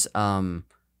is I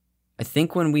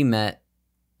think when we met,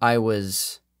 I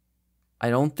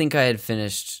don't think I had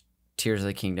finished Tears of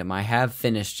the Kingdom. I have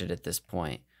finished it at this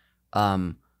point.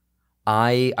 I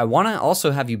want to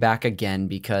also have you back again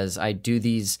because I do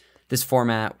this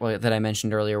format that I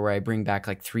mentioned earlier where I bring back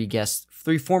like three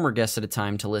former guests at a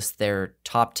time to list their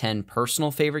top 10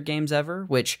 personal favorite games ever,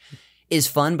 which is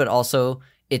fun, but also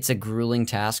it's a grueling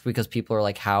task because people are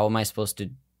like, how am I supposed to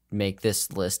make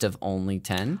this list of only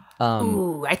 10?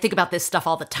 Ooh, I think about this stuff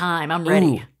all the time. I'm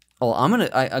ready. Well, I'm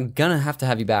gonna have to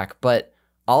have you back, but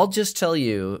I'll just tell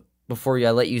you before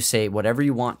I let you say whatever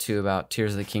you want to about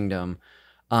Tears of the Kingdom,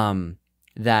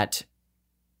 that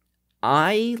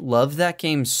I love that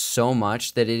game so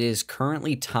much that it is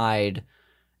currently tied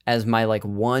as my like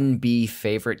 1B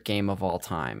favorite game of all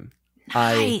time.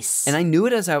 Nice. And I knew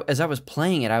it as I was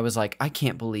playing it. I was like, I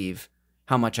can't believe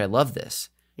how much I love this.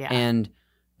 Yeah. And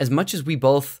as much as we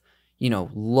both,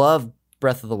 love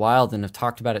Breath of the Wild and have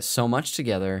talked about it so much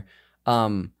together,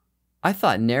 I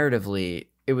thought narratively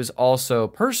it was also,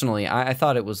 personally, I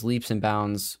thought it was leaps and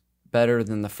bounds better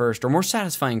than the first, or more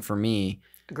satisfying for me.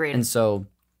 Agreed. And so,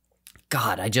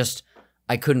 God,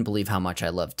 I couldn't believe how much I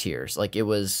loved Tears. Like, it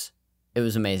was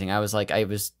amazing. I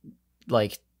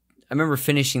remember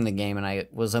finishing the game and I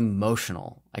was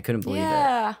emotional. I couldn't believe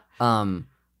it.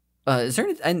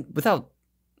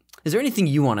 Is there anything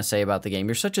you want to say about the game?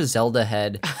 You're such a Zelda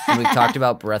head, and we've talked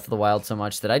about Breath of the Wild so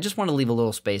much that I just want to leave a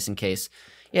little space in case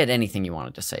you had anything you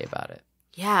wanted to say about it.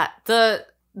 Yeah, the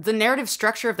narrative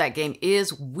structure of that game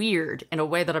is weird in a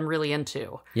way that I'm really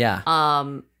into. Yeah.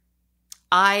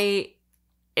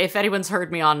 If anyone's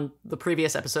heard me on the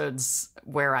previous episodes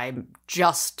where I'm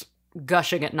just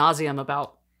gushing at nauseum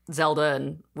about Zelda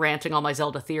and ranting all my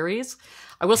Zelda theories,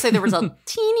 I will say there was a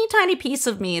teeny tiny piece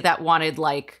of me that wanted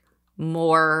like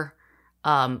more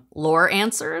lore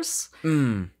answers.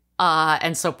 And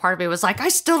so part of me was like, I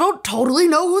still don't totally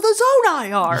know who the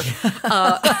Zonai are.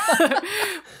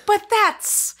 But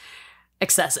that's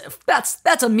excessive.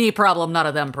 That's a me problem, not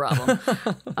a them problem.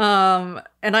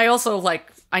 And I also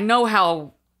I know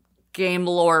how game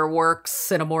lore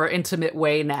works in a more intimate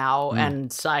way now, and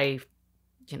that's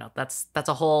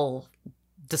a whole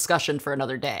discussion for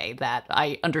another day that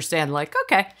I understand. Like,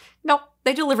 okay, nope,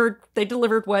 they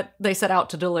delivered what they set out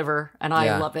to deliver, and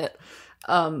I love it.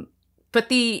 But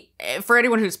for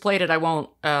anyone who's played it, I won't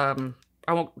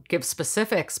give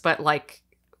specifics, but like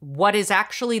what is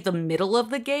actually the middle of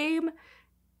the game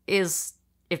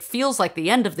it feels like the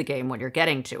end of the game when you're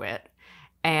getting to it.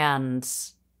 And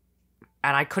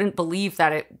I couldn't believe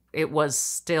that it was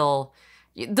still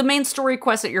the main story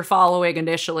quest that you're following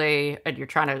initially, and you're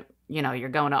trying to, you're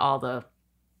going to all the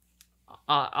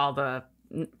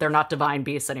they're not divine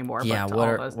beasts anymore, yeah,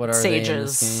 but what are sages. They in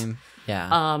this game?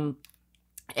 Yeah.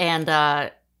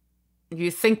 And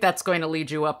you think that's going to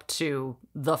lead you up to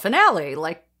the finale,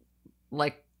 like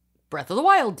Breath of the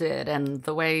Wild did, and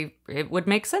the way it would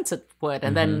make sense it would.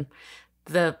 And then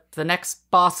the next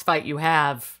boss fight you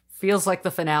have feels like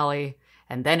the finale,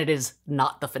 and then it is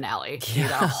not the finale. You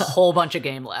got a whole bunch of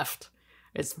game left.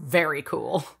 It's very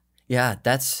cool. Yeah,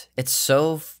 it's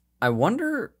so...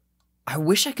 I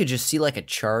wish I could just see like a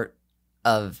chart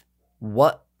of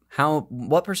what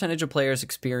percentage of players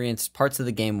experienced parts of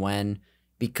the game when,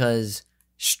 because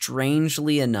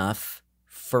strangely enough,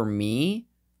 for me,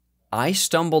 I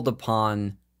stumbled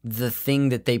upon the thing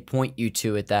that they point you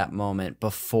to at that moment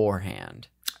beforehand.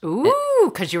 Ooh,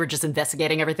 because you were just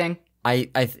investigating everything? I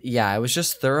was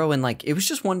just thorough, and like, it was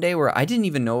just one day where I didn't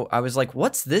even know. I was like,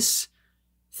 what's this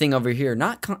thing over here?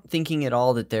 Not thinking at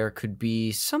all that there could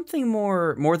be something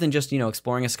more than just,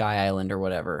 exploring a sky island or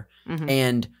whatever.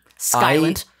 And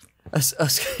Skyland.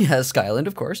 Skyland,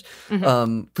 of course.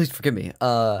 Please forgive me.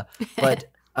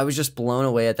 But I was just blown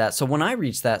away at that. So when I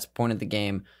reached that point of the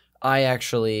game, I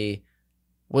actually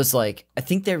was like, I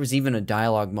think there was even a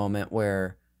dialogue moment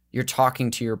where you're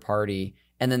talking to your party,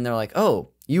 and then they're like,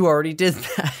 "Oh, you already did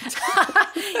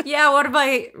that." Yeah, one of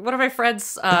my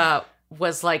friends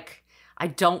was like, "I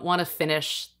don't want to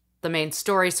finish the main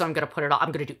story, so I'm going to put it all.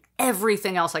 I'm going to do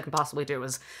everything else I can possibly do."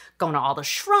 Was going to all the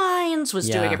shrines, was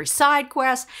doing every side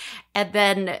quest, and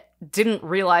then didn't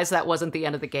realize that wasn't the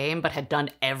end of the game, but had done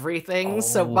everything. Oh.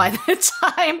 So by the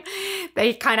time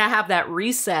they kind of have that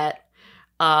reset,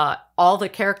 all the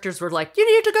characters were like, "You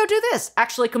need to go do this.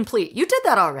 Actually complete. You did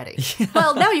that already." Yeah.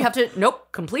 Well, now you have to,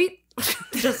 nope, complete.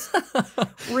 Just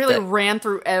really ran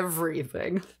through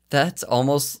everything. That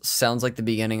almost sounds like the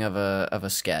beginning of a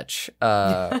sketch,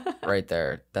 right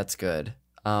there. That's good.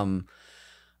 Well,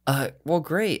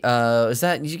 great.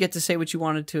 Did you get to say what you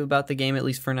wanted to about the game, at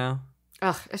least for now?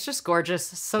 Ugh, it's just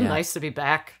gorgeous. It's so nice to be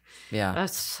back. Yeah.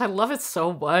 I love it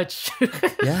so much.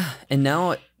 Yeah. And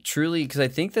now, truly, because I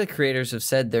think the creators have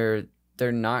said they're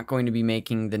not going to be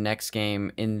making the next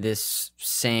game in this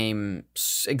same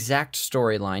exact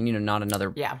storyline. Not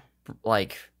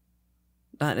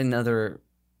another,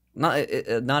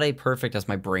 not a perfect, as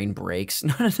my brain breaks,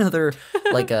 not another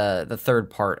the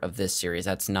third part of this series.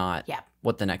 That's not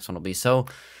what the next one will be. So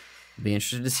I'll be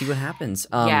interested to see what happens.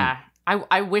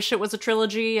 I wish it was a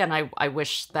trilogy, and I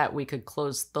wish that we could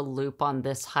close the loop on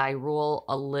this Hyrule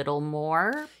a little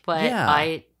more,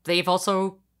 but they've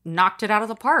also knocked it out of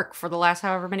the park for the last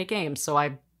however many games, so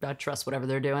I trust whatever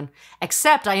they're doing.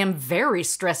 Except I am very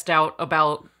stressed out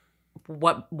about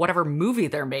whatever movie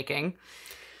they're making.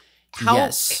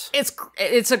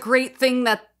 It's a great thing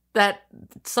that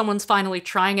someone's finally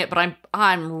trying it, but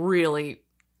I'm really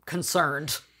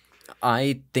concerned.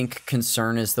 I think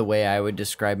concern is the way I would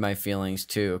describe my feelings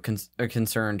too.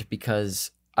 Concerned because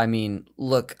I mean,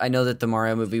 look, I know that the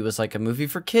Mario movie was like a movie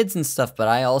for kids and stuff, but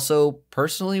I also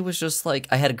personally was just like,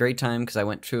 I had a great time because I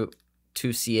went to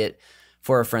see it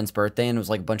for a friend's birthday, and it was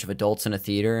like a bunch of adults in a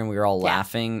theater, and we were all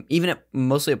laughing, even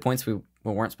mostly at points we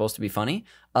weren't supposed to be funny.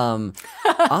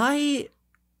 I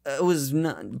was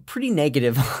pretty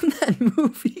negative on that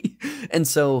movie, and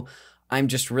so I'm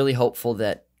just really hopeful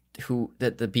that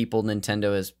the people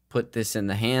Nintendo has put this in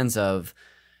the hands of,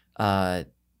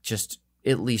 just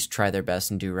at least try their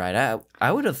best and do right.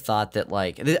 I would have thought that,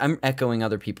 like, I'm echoing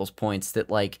other people's points,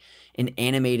 that like an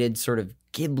animated sort of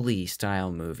Ghibli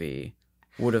style movie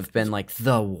would have been like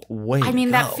the way. I mean,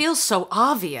 to go. that feels so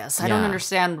obvious. I don't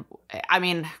understand. I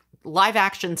mean, live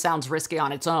action sounds risky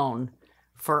on its own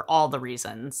for all the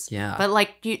reasons. Yeah. But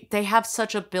like they have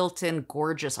such a built-in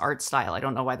gorgeous art style. I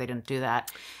don't know why they didn't do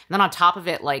that. And then on top of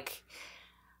it, like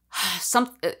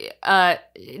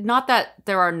not that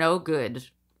there are no good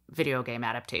video game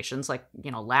adaptations, like,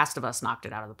 you know, Last of Us knocked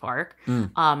it out of the park.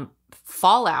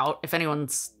 Fallout, if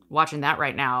anyone's watching that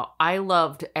right now, I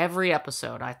loved every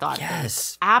episode. I thought they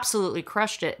absolutely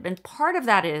crushed it. And part of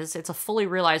that is it's a fully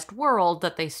realized world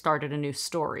that they started a new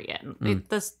story in.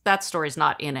 That story's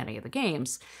not in any of the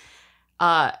games.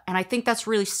 And I think that's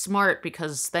really smart,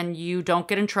 because then you don't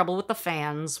get in trouble with the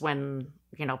fans when,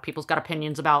 you know, people's got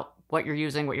opinions about what you're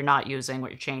using, what you're not using,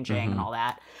 what you're changing, and all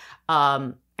that.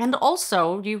 And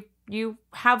also, you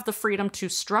have the freedom to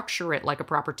structure it like a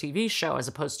proper TV show, as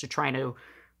opposed to trying to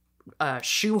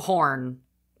shoehorn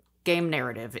game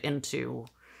narrative into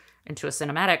a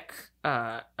cinematic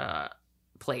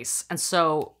place. And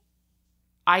so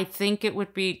I think it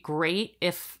would be great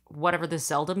if whatever the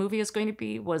Zelda movie is going to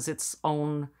be was its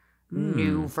own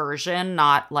new version,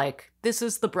 not like, this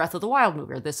is the Breath of the Wild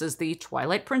movie, or this is the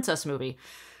Twilight Princess movie.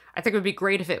 I think it would be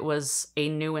great if it was a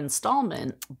new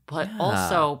installment, but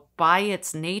also by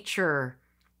its nature,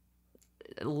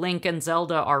 Link and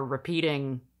Zelda are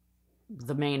repeating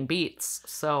the main beats.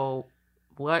 So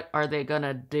what are they going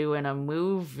to do in a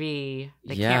movie?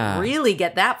 They can't really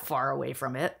get that far away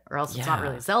from it, or else it's not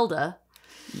really Zelda.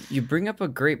 You bring up a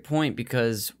great point,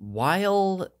 because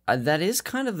while that is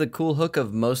kind of the cool hook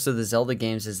of most of the Zelda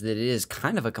games, is that it is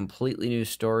kind of a completely new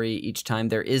story each time.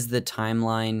 There is the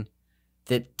timeline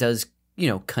that does, you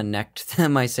know, connect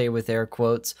them, I say with air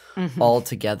quotes, all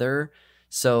together.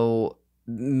 So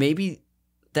maybe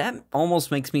that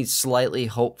almost makes me slightly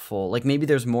hopeful. Like, maybe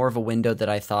there's more of a window that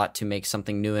I thought to make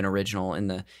something new and original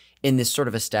in this sort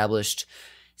of established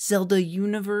Zelda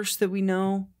universe that we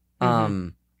know.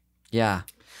 I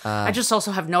just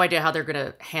also have no idea how they're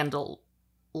going to handle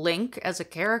Link as a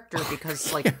character,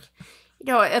 because like, you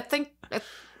know, I think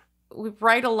we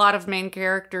write a lot of main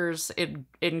characters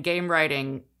in game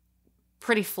writing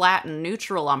pretty flat and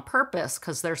neutral on purpose,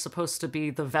 because they're supposed to be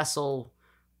the vessel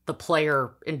the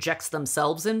player injects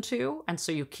themselves into, and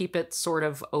so you keep it sort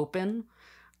of open.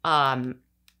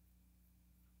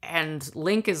 And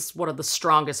Link is one of the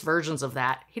strongest versions of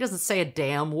that. He doesn't say a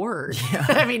damn word.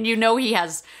 I mean, you know, he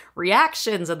has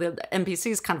reactions, and the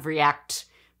NPCs kind of react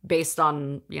based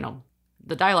on, you know,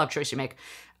 the dialogue choice you make.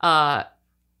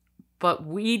 But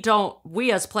we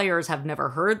as players have never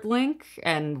heard Link,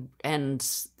 and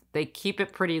they keep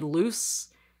it pretty loose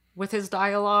with his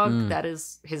dialogue. That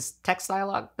is his text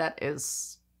dialogue.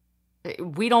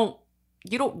 You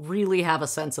don't really have a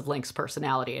sense of Link's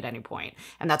personality at any point,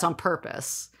 and that's on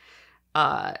purpose.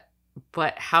 But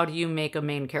how do you make a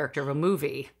main character of a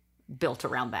movie built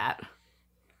around that?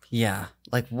 Yeah,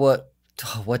 like what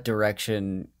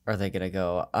direction are they gonna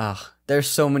go? There's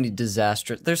so many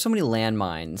there's so many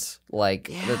landmines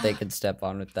that they could step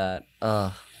on with that.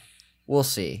 We'll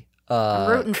see.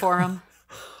 I'm rooting for him.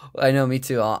 I know, me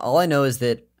too. All I know is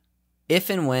that if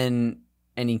and when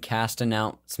any cast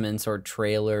announcements or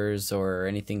trailers or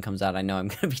anything comes out, I know I'm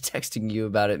going to be texting you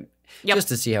about it just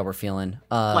to see how we're feeling.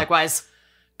 Likewise.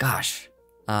 Gosh.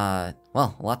 Well,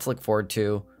 a lot to look forward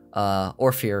to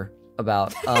or fear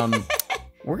about.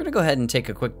 We're going to go ahead and take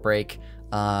a quick break.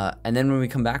 And then when we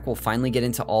come back, we'll finally get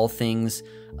into all things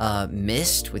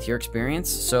Myst with your experience.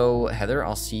 So, Heather,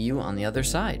 I'll see you on the other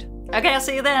side. Okay, I'll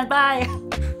see you then. Bye.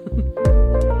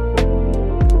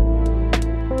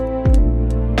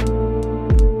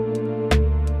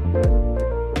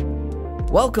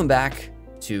 Welcome back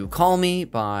to Call Me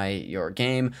by Your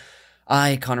Game.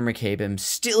 I, Connor McCabe, am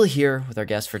still here with our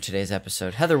guest for today's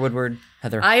episode, Heather Woodward.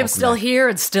 Heather, I am still here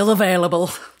and still available.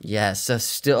 Yes,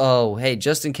 hey,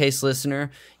 just in case, listener,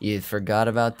 you forgot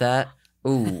about that.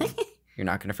 Ooh, you're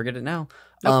not going to forget it now.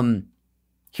 Nope.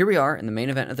 here we are in the main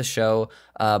event of the show.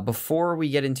 Before we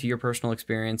get into your personal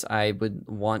experience, I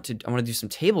want to do some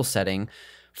table setting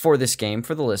for this game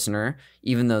for the listener,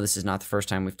 even though this is not the first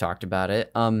time we've talked about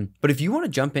it. But if you want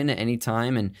to jump in at any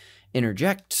time and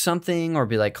interject something or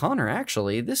be like, Connor,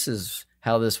 actually, this is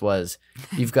how this was,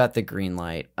 you've got the green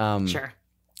light. Sure.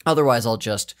 Otherwise, I'll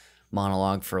just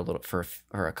monologue for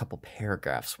a couple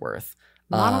paragraphs worth.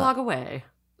 Monologue away.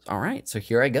 All right, so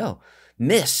here I go.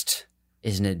 Myst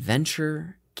is an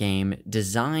adventure game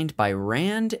designed by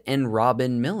Rand and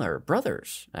Robin Miller,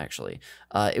 brothers, actually.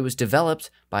 It was developed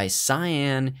by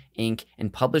Cyan Inc.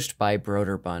 and published by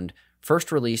Broderbund.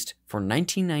 First released in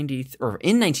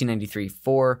 1993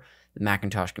 for the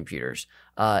Macintosh computers.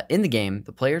 In the game,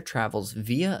 the player travels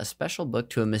via a special book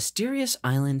to a mysterious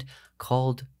island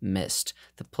called Myst.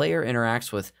 The player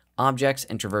interacts with objects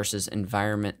and traverses the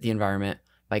environment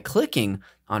by clicking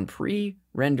on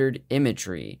pre-rendered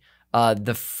imagery.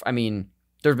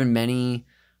 There have been many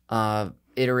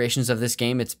iterations of this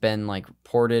game. It's been like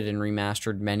ported and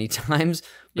remastered many times,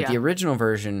 but the original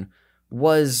version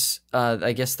was,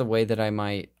 I guess the way that I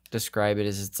might describe it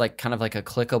is it's like kind of like a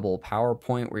clickable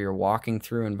PowerPoint where you're walking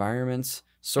through environments,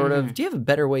 sort of. Do you have a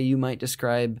better way you might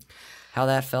describe how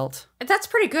that felt? That's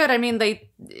pretty good. I mean, they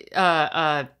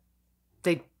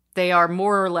are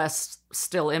more or less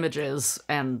still images,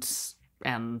 and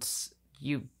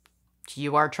you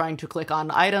are trying to click on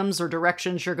items or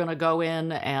directions you're going to go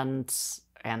in, and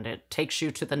it takes you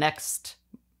to the next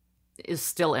is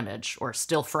still image or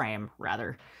still frame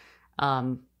rather.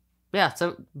 So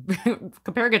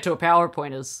comparing it to a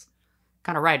PowerPoint is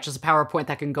kind of right. Just a PowerPoint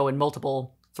that can go in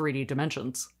multiple 3D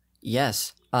dimensions.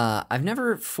 Yes. I've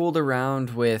never fooled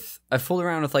around with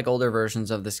like older versions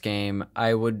of this game.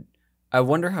 I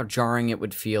wonder how jarring it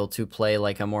would feel to play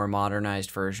like a more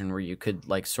modernized version where you could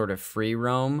like sort of free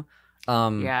roam.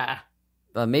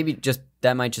 Maybe just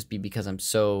that might just be because and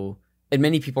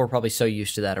many people are probably so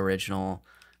used to that original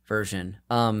version.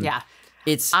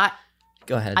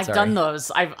 Go ahead. I've done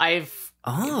those. I've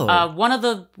one of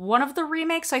the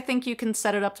remakes. I think you can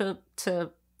set it up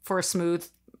for a smooth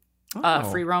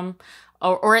free roam,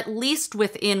 or at least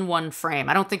within one frame.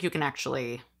 I don't think you can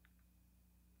actually.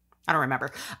 I don't remember.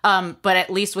 But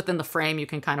at least within the frame, you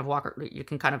can kind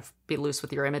of be loose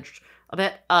with your image a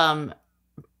bit.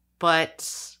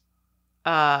 But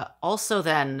also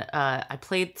then I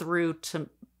played through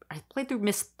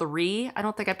Myst 3. I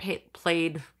don't think I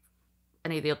played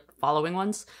any of the following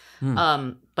ones.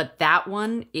 But that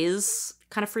one is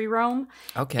kind of free roam.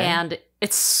 Okay. And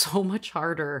it's so much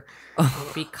harder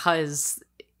because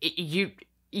you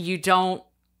don't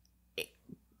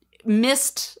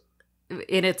Myst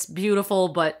in its beautiful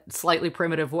but slightly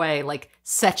primitive way, like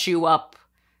sets you up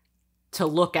to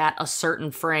look at a certain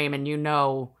frame and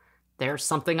there's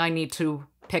something I need to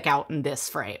pick out in this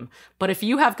frame. But if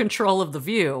you have control of the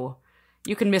view,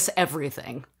 you can miss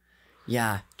everything.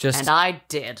 Yeah, and I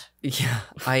did. Yeah,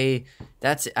 I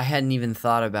hadn't even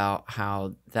thought about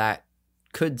how that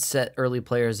could set early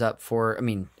players up for,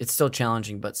 it's still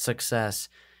challenging, but success,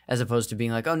 as opposed to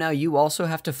being like, oh, now you also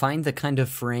have to find the kind of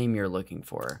frame you're looking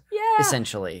for. Yeah.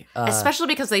 Essentially. Especially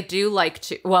because they do like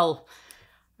to, well,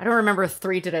 I don't remember if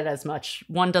 3 did it as much.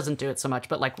 1 doesn't do it so much,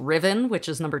 but like Riven, which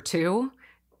is number 2,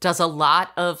 does a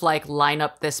lot of like line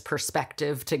up this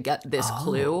perspective to get this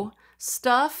clue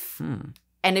stuff.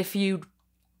 And if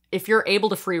you're able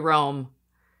to free roam,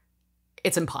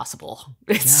 it's impossible.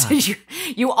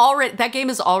 That game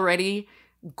is already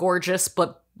gorgeous,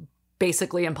 but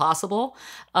basically impossible.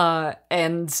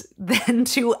 And then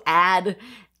to add,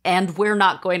 and we're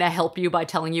not going to help you by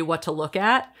telling you what to look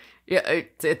at.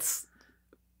 It's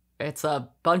a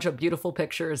bunch of beautiful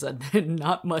pictures and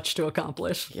not much to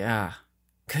accomplish. Yeah,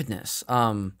 goodness.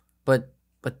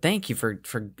 But thank you for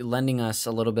lending us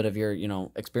a little bit of your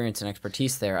experience and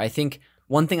expertise there. I think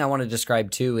one thing I want to describe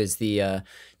too is the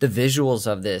visuals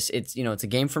of this. It's a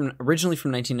game originally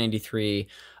from 1993.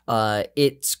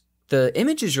 It's the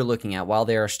images you're looking at while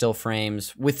they are still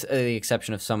frames, with the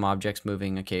exception of some objects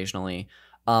moving occasionally,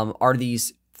 are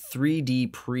these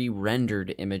 3D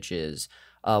pre-rendered images.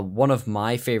 One of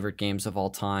my favorite games of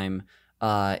all time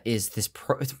is this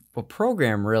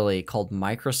program really called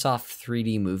Microsoft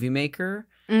 3D Movie Maker.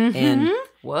 Mm-hmm. And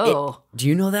whoa, do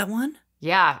you know that one?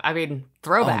 Yeah,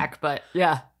 throwback, but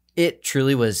yeah, it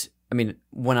truly was.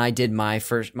 When I did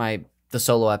the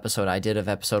solo episode I did of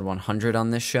episode 100 on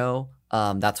this show,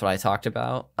 that's what I talked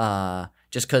about.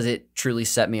 Just because it truly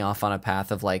set me off on a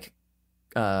path of like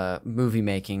movie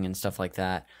making and stuff like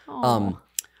that.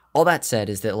 All that said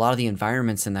is that a lot of the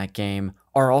environments in that game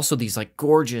are also these like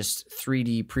gorgeous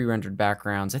 3D pre-rendered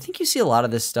backgrounds. I think you see a lot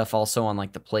of this stuff also on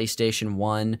like the PlayStation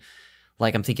 1,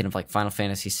 Like I'm thinking of like Final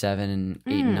Fantasy 7 and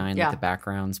 8 and 9, like the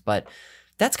backgrounds. But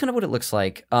that's kind of what it looks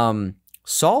like.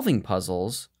 Solving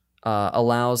puzzles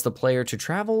allows the player to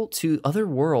travel to other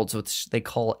worlds, which they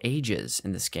call ages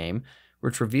in this game,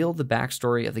 which reveal the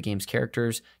backstory of the game's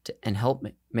characters and help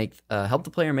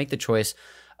the player make the choice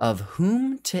of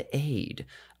whom to aid.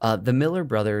 The Miller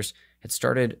brothers had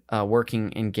started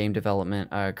working in game development,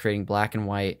 creating black and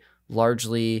white,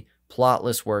 largely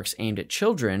plotless works aimed at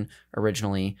children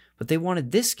originally, but they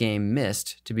wanted this game,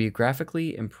 Myst, to be a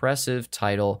graphically impressive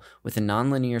title with a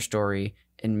nonlinear story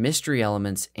and mystery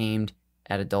elements aimed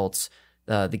at adults.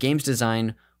 The game's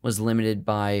design was limited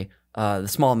by the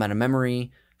small amount of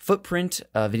memory, footprint,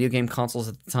 video game consoles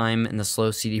at the time, and the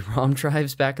slow CD-ROM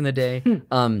drives back in the day.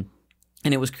 And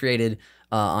it was created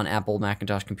on Apple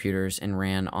Macintosh computers and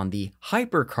ran on the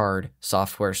HyperCard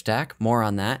software stack. More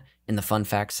on that in the fun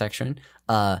facts section.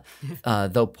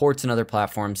 Though ports and other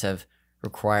platforms have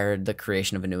required the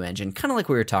creation of a new engine, kind of like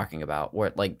we were talking about,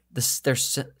 where like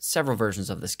there's several versions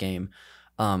of this game.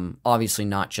 Obviously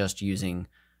not just using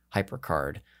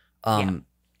HyperCard.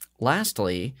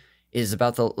 Lastly is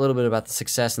about a little bit about the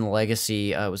success and the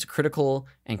legacy. It was a critical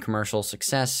and commercial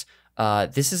success.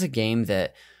 This is a game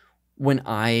that when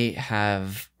I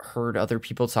have heard other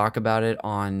people talk about it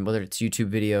on whether it's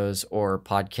YouTube videos or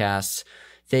podcasts,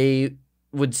 they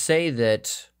would say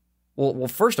that, well,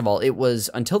 first of all, it was,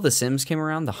 until The Sims came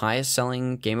around, the highest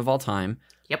selling game of all time.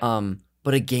 Yep.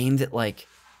 But a game that like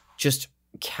just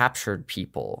captured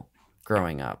people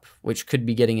growing up, which could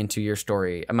be getting into your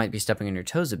story. I might be stepping on your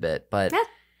toes a bit, but it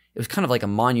was kind of like a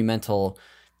monumental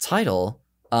title.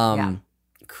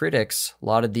 Critics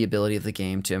lauded the ability of the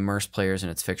game to immerse players in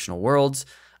its fictional worlds.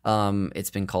 It's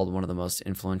been called one of the most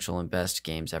influential and best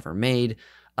games ever made.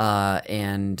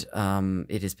 And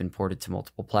it has been ported to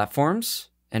multiple platforms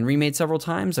and remade several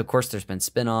times. Of course, there's been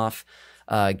spin-off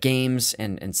games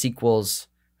and sequels.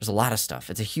 There's a lot of stuff.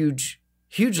 It's a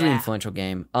hugely influential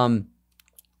game.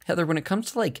 Heather, when it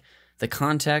comes to like the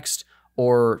context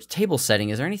or table setting,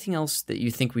 is there anything else that you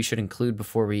think we should include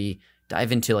before we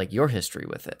dive into like your history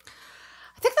with it?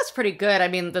 I think that's pretty good. I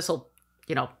mean, this will,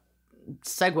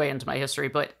 segue into my history,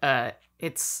 but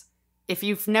it's, if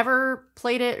you've never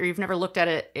played it or you've never looked at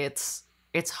it, it's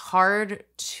hard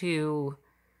to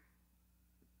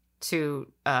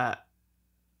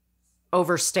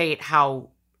overstate how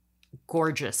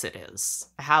gorgeous it is.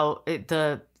 How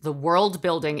the world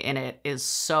building in it is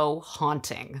so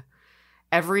haunting.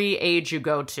 Every age you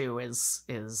go to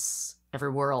is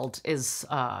every world is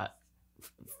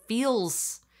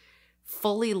feels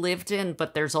fully lived in,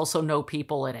 but there's also no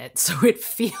people in it, so it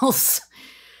feels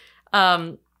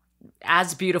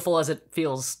as beautiful as it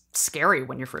feels scary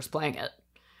when you're first playing it.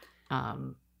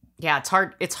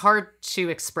 It's hard to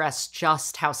express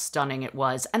just how stunning it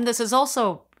was. And this is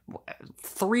also,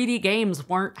 3D games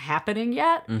weren't happening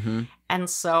yet. Mm-hmm. And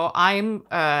so I'm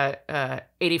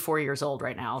 84 years old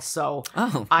right now. So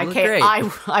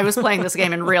I was playing this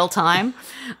game in real time.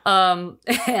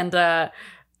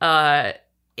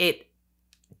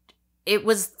 It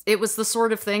was the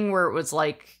sort of thing where it was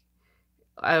like,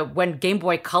 when Game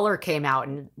Boy Color came out,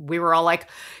 and we were all like,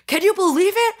 "Can you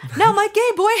believe it? Now my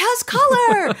Game Boy has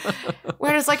color."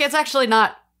 Whereas, like, it's actually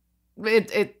not.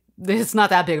 It's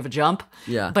not that big of a jump.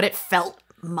 Yeah. But it felt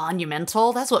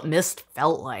monumental. That's what Myst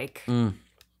felt like.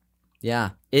 Yeah.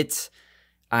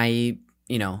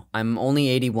 I'm only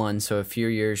 81, so a few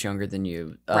years younger than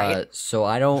you. Right. So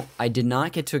I did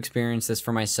not get to experience this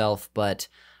for myself, but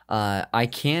I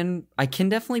can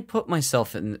definitely put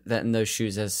myself in those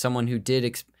shoes as someone who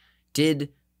did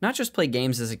not just play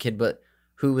games as a kid, but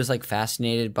who was like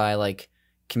fascinated by like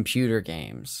computer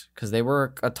games, because they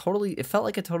were it felt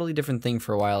like a totally different thing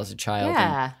for a while as a child.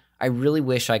 Yeah. And I really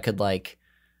wish I could I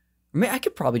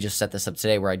could probably just set this up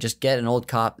today where I just get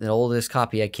the oldest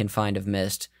copy I can find of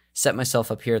Myst, set myself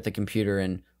up here at the computer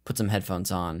and put some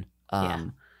headphones on.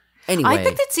 Anyway. I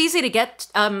think it's easy to get.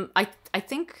 I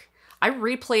think I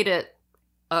replayed it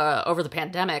over the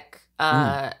pandemic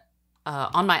on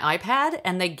my iPad,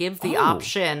 and they give the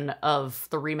option of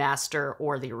the remaster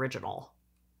or the original.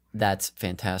 That's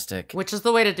fantastic. Which is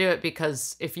the way to do it,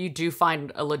 because if you do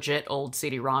find a legit old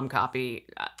CD-ROM copy,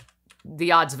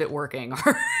 the odds of it working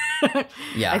are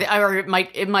or it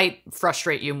might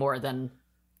frustrate you more than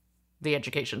the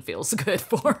education feels good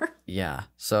for. Yeah.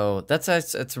 So that's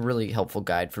a really helpful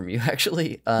guide from you,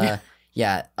 actually. I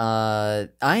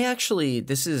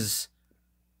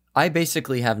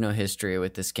basically have no history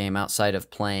with this game outside of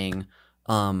playing,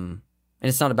 and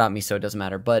it's not about me, so it doesn't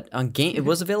matter, but it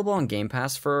was available on Game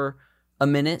Pass for a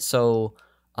minute, so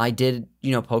I did,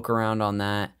 poke around on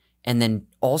that. And then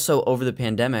also over the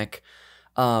pandemic,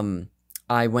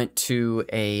 I went to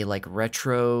a like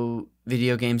retro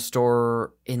video game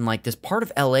store in like this part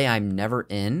of LA I'm never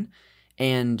in.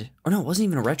 And no, it wasn't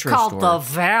even a retro Called store. the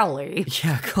Valley.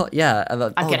 Yeah.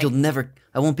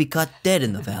 I won't be caught dead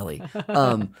in the Valley.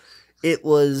 It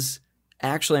was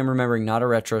actually, I'm remembering, not a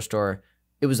retro store.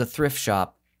 It was a thrift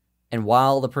shop. And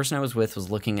while the person I was with was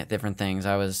looking at different things,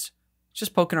 I was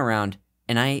just poking around.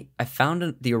 And I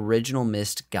found the original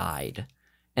Myst guide.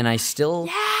 And I still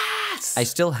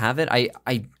have it.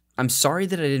 I'm sorry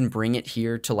that I didn't bring it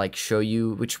here to like show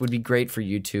you, which would be great for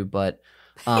YouTube, but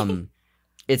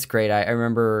it's great. I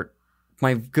remember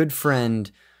my good friend,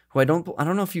 who I don't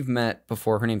know if you've met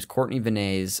before. Her name's Courtney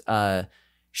Vinay's.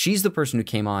 She's the person who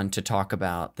came on to talk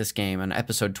about this game on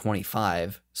episode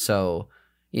 25. So,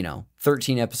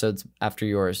 13 episodes after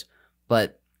yours.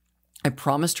 But I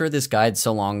promised her this guide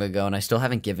so long ago, and I still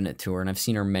haven't given it to her, and I've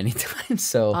seen her many times.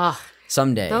 So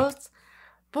someday. It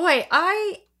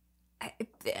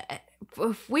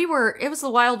was the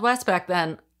Wild West back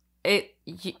then.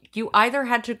 You either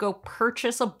had to go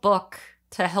purchase a book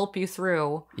to help you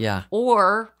through,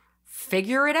 or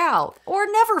figure it out, or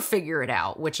never figure it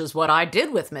out, which is what I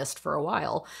did with Myst for a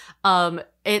while.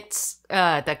 It's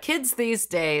the kids these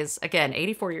days, again,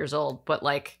 84 years old, but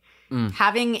like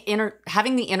having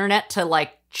the internet to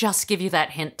like just give you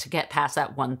that hint to get past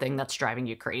that one thing that's driving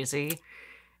you crazy.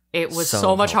 It was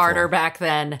so much harder back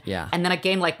then. Yeah. And then a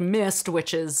game like Myst,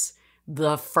 which is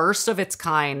the first of its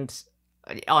kind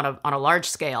on a large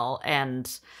scale and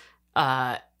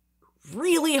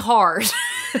really hard.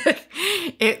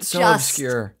 It's so just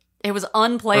obscure. It was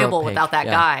unplayable without that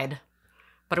guide.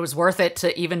 But it was worth it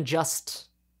to even just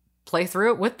play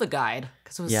through it with the guide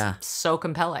because it was so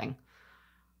compelling.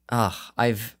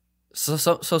 So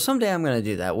someday I'm gonna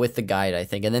do that with the guide, I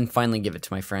think, and then finally give it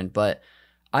to my friend. But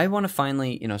I want to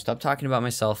finally, stop talking about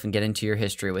myself and get into your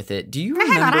history with it. Do you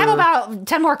remember? Hang on, I have about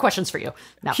 10 more questions for you.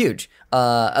 No. Huge.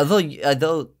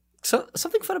 Although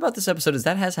something fun about this episode is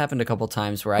that has happened a couple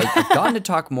times where I've gotten to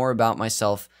talk more about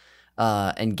myself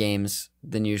and games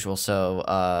than usual.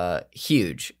 So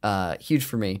huge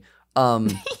for me.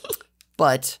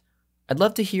 But I'd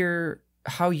love to hear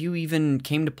how you even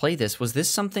came to play this. Was this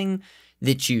something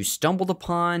that you stumbled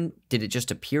upon? Did it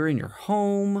just appear in your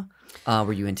home?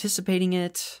 Were you anticipating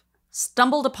it?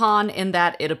 Stumbled upon in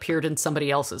that it appeared in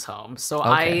somebody else's home. So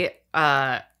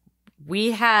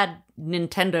we had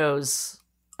Nintendo's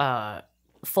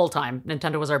full-time.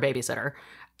 Nintendo was our babysitter.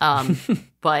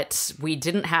 But we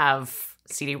didn't have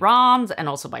CD-ROMs, and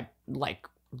also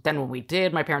then when we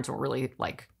did, my parents weren't really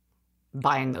like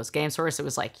buying those games for us. It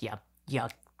was like,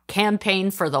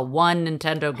 campaign for the one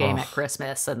Nintendo game at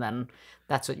Christmas, and then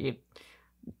that's what you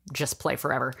just play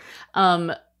forever.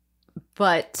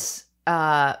 But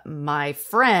my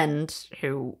friend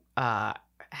who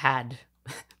had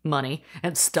money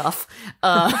and stuff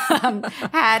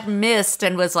had Myst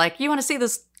and was like, you want to see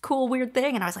this cool weird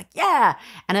thing? And I was like, yeah.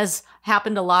 And as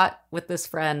happened a lot with this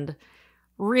friend,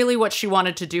 really what she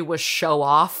wanted to do was show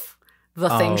off the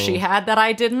thing she had that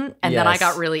I didn't. And then I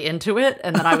got really into it,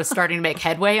 and then I was starting to make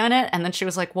headway on it, and then she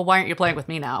was like, well, why aren't you playing with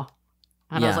me now?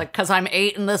 And I was like, because I'm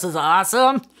 8 and this is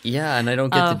awesome. Yeah, and I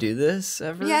don't get to do this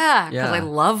ever? Yeah, because I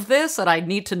love this and I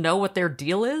need to know what their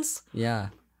deal is. Yeah.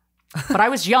 But I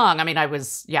was young. I mean, I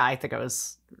think I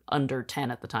was under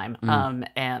 10 at the time.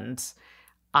 And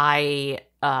I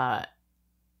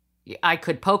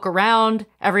could poke around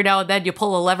every now and then. You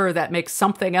pull a lever that makes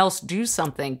something else do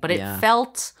something. But it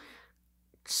felt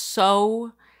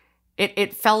so...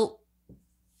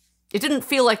 It didn't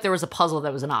feel like there was a puzzle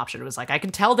that was an option. It was like, I can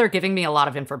tell they're giving me a lot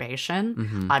of information.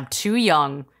 Mm-hmm. I'm too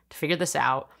young to figure this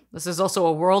out. This is also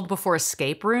a world before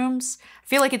escape rooms. I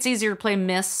feel like it's easier to play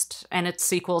Myst and its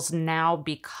sequels now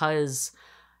because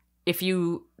if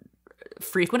you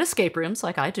frequent escape rooms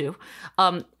like I do,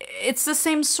 it's the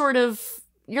same sort of...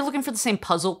 You're looking for the same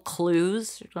puzzle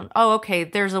clues. You're going, oh, okay,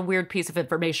 there's a weird piece of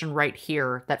information right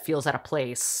here that feels out of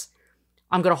place.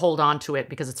 I'm going to hold on to it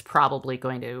because it's probably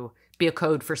going to be a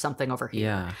code for something over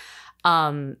here.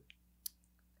 Yeah.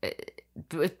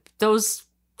 Those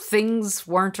things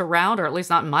weren't around, or at least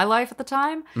not in my life at the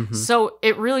time. Mm-hmm. So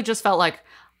it really just felt like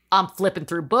I'm flipping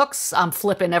through books. I'm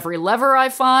flipping every lever I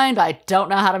find. I don't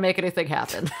know how to make anything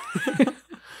happen.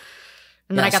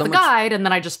 And then I got the guide, and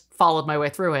then I just followed my way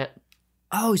through it.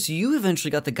 Oh, so you eventually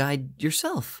got the guide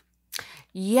yourself.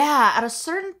 Yeah, at a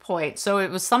certain point. So it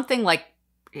was something like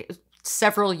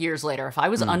several years later. If I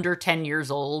was under 10 years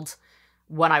old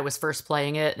when I was first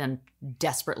playing it and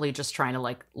desperately just trying to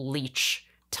like leech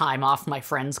time off my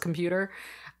friend's computer,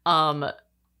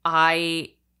 I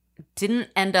didn't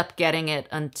end up getting it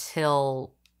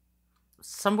until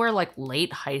somewhere like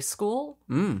late high school.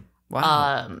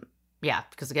 Wow. Yeah,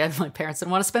 because again, my parents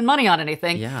didn't want to spend money on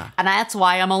anything. Yeah. And that's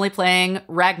why I'm only playing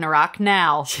Ragnarok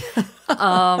now.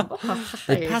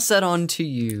 They pass that on to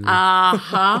you.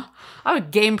 I'm a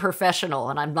game professional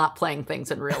and I'm not playing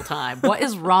things in real time. What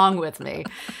is wrong with me?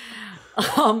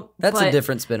 That's a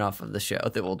different spinoff of the show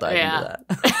that we'll dive into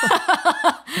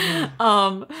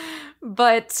that.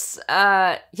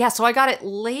 So I got it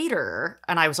later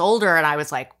and I was older and I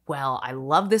was like, well, I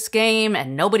love this game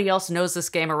and nobody else knows this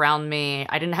game around me.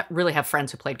 I didn't really have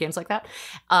friends who played games like that.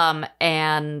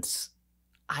 And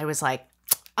I was like,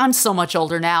 I'm so much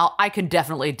older now. I could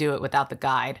definitely do it without the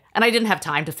guide. And I didn't have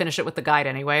time to finish it with the guide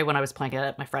anyway when I was playing it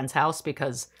at my friend's house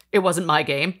because it wasn't my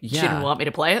game. Yeah. She didn't want me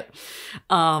to play it.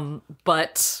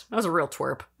 But I was a real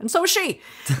twerp. And so was she.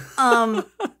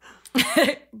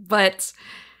 But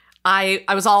I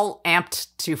was all amped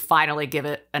to finally give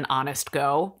it an honest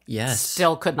go. Yes.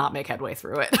 Still could not make headway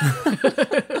through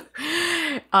it.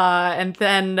 And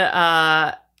then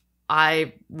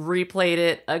I replayed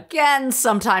it again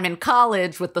sometime in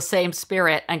college with the same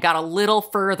spirit and got a little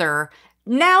further.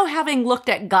 Now having looked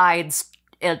at guides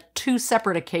at 2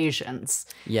 separate occasions.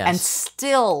 Yes. And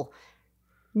still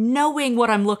knowing what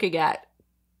I'm looking at,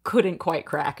 couldn't quite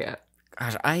crack it.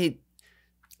 Gosh,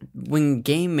 when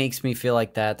game makes me feel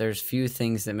like that, there's few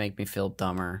things that make me feel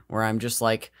dumber, where I'm just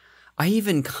like, I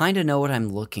even kind of know what I'm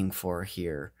looking for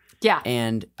here. Yeah.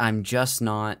 And I'm just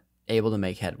not able to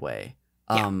make headway.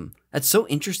 Yeah. That's so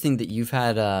interesting that you've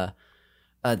had that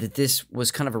this was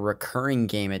kind of a recurring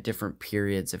game at different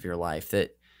periods of your life.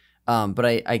 That, but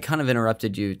I kind of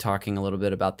interrupted you talking a little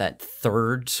bit about that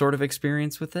third sort of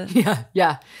experience with it.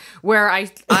 Yeah. Where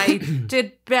I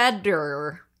did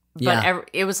better, but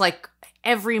it was like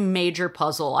every major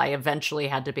puzzle I eventually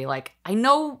had to be like, I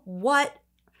know what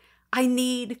I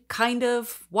need, kind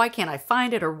of. Why can't I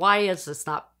find it, or why is this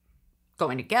not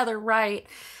going together right?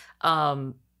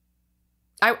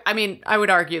 I mean, I would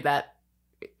argue that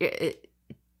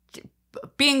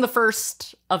being the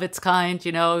first of its kind,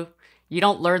 you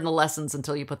don't learn the lessons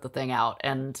until you put the thing out.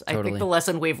 And totally. I think the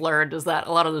lesson we've learned is that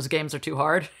a lot of those games are too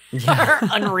hard, are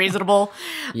unreasonable.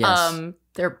 Yes.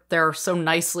 They're so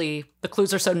nicely, the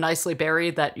clues are so nicely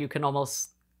buried that you can almost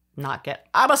not get.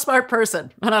 I'm a smart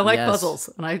person and I like puzzles,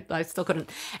 and I still couldn't.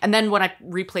 And then when I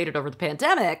replayed it over the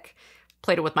pandemic,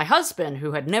 played it with my husband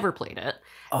who had never played it.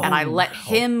 And I let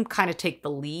him kind of take the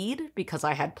lead because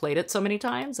I had played it so many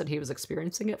times and he was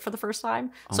experiencing it for the first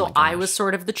time. So I was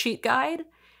sort of the cheat guide.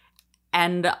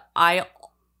 And I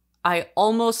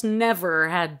almost never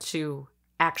had to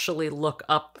actually look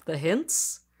up the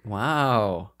hints.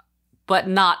 Wow. But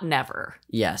not never.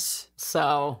 Yes.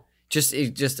 So just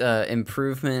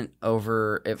improvement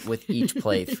over it with each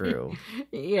playthrough.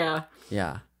 Yeah.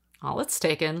 Yeah. All it's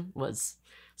taken was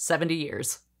 70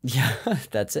 years. Yeah,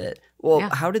 that's it. Well,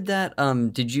 how did that,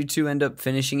 did you two end up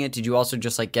finishing it? Did you also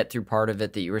just like get through part of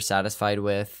it that you were satisfied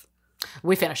with?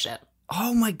 We finished it.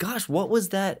 Oh my gosh, what was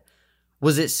that?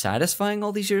 Was it satisfying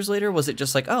all these years later? Was it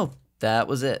just like, oh, that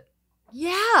was it?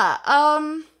 Yeah,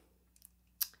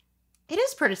 it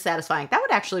is pretty satisfying. That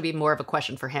would actually be more of a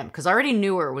question for him because I already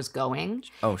knew where it was going.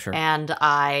 Oh, sure. And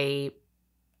I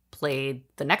played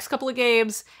the next couple of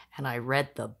games and I read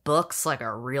the books like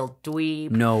a real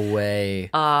dweeb. No way.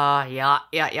 Yeah.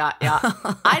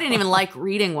 I didn't even like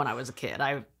reading when I was a kid.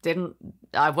 I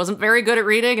wasn't very good at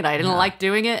reading and I didn't like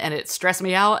doing it and it stressed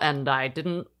me out and I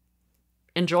didn't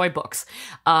enjoy books.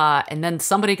 And then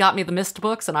somebody got me the Myst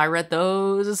books and I read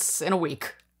those in a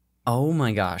week. Oh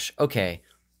my gosh. Okay.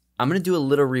 I'm going to do a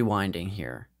little rewinding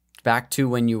here. Back to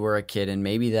when you were a kid and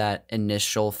maybe that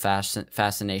initial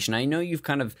fascination. I know you've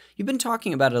been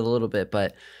talking about it a little bit,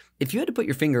 but if you had to put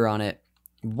your finger on it,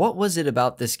 what was it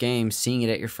about this game, seeing it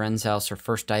at your friend's house or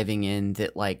first diving in,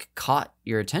 that like caught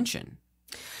your attention?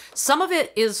 Some of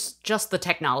it is just the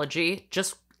technology,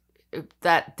 just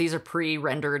that these are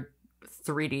pre-rendered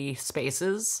 3D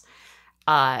spaces.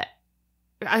 I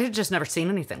had just never seen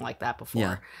anything like that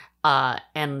before. Yeah.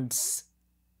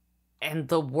 And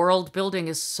the world building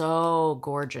is so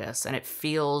gorgeous and it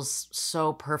feels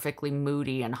so perfectly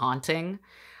moody and haunting.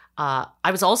 I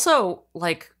was also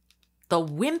like the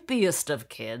wimpiest of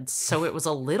kids, so it was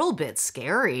a little bit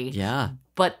scary. Yeah.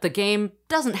 But the game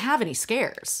doesn't have any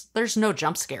scares. There's no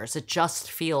jump scares. It just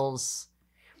feels...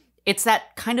 It's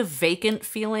that kind of vacant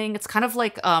feeling. It's kind of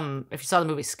like if you saw the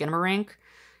movie Skinamarink.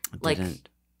 Like,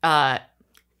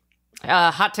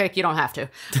 hot take, you don't have to.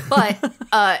 But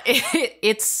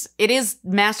it is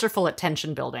masterful at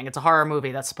tension building. It's a horror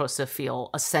movie that's supposed to feel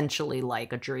essentially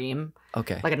like a dream.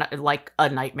 Okay. Like a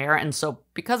nightmare. And so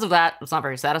because of that, it's not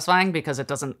very satisfying because it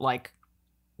doesn't like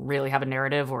really have a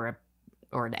narrative or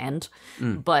an end.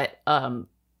 But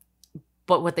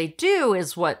But what they do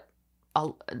is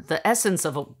the essence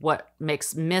of what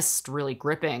makes Myst really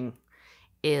gripping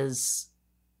is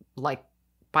like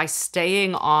by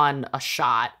staying on a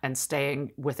shot and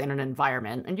staying within an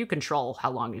environment, and you control how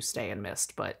long you stay in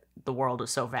Myst, but the world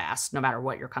is so vast, no matter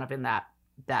what, you're kind of in that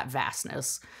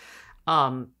vastness.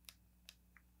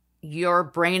 Your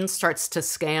brain starts to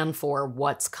scan for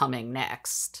what's coming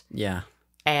next. Yeah.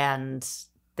 And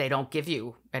they don't give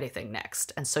you anything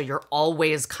next. And so you're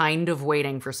always kind of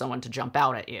waiting for someone to jump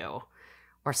out at you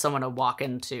or someone to walk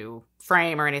into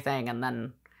frame or anything. And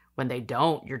then when they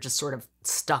don't, you're just sort of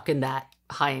stuck in that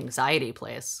high anxiety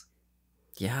place.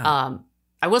 Yeah.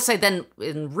 I will say then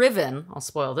in Riven, I'll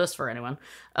spoil this for anyone.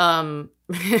 I'll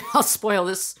spoil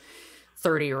this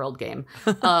 30-year-old game.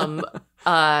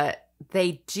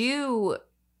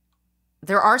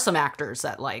 There are some actors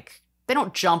that like, they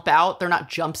don't jump out. They're not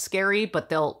jump scary, but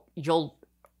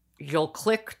you'll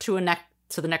click to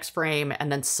the next frame, and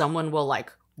then someone will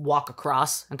like walk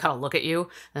across and kind of look at you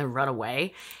and then run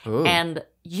away. Ooh. And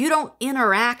you don't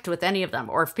interact with any of them.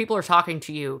 Or if people are talking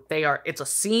to you, it's a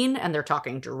scene and they're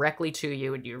talking directly to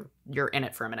you and you're in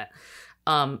it for a minute.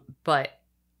 But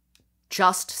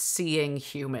just seeing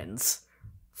humans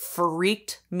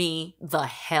freaked me the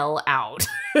hell out.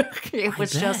 It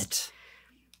was just...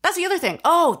 That's the other thing.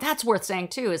 Oh, that's worth saying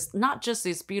too, is not just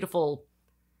these beautiful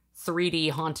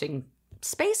 3D haunting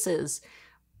spaces,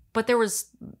 but there was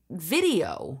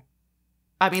video.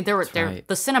 I mean, the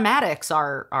cinematics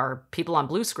are people on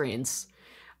blue screens,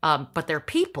 but they're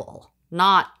people,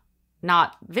 not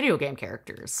video game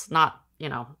characters, not,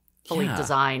 fully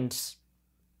designed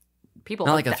people.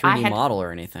 Not like a 3D model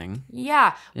or anything.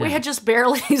 Yeah, we had just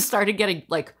barely started getting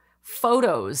like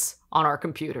photos on our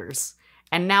computers.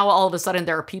 And now all of a sudden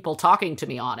there are people talking to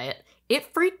me on it.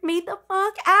 It freaked me the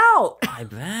fuck out. I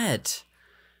bet.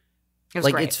 It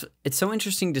was great. It's so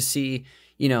interesting to see,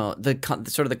 the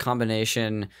sort of the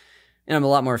combination. And I'm a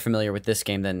lot more familiar with this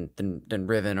game than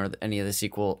Riven or any of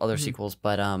the other sequels.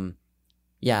 But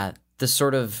the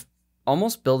sort of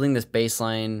almost building this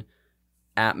baseline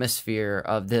atmosphere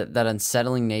of that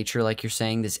unsettling nature, like you're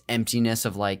saying, this emptiness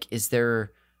of like, is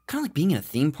there kind of like being in a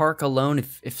theme park alone?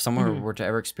 If someone were to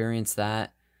ever experience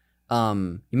that,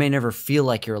 you may never feel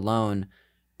like you're alone,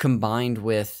 combined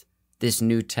with this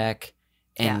new tech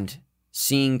and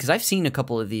seeing, because I've seen a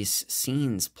couple of these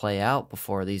scenes play out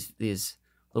before, these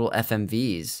little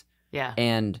FMVs. Yeah.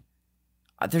 And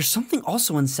there's something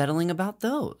also unsettling about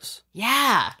those.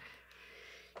 Yeah.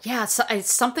 Yeah, so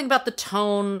it's something about the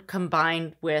tone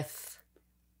combined with,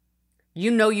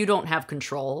 you don't have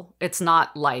control. It's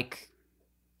not like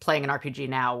playing an RPG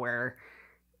now where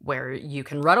you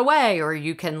can run away or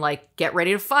you can like get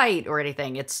ready to fight or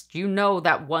anything. It's,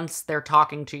 that once they're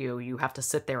talking to you, you have to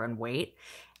sit there and wait.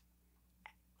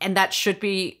 And that should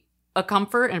be a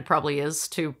comfort, and probably is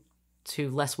to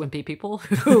less wimpy people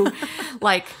who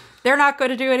like, they're not going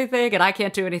to do anything and I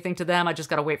can't do anything to them. I just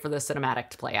got to wait for the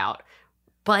cinematic to play out.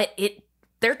 But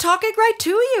they're talking right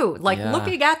to you, like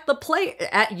looking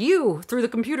at you through the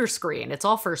computer screen. It's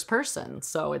all first person.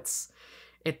 So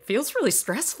it feels really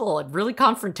stressful and really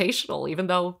confrontational, even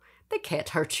though they can't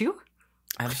hurt you.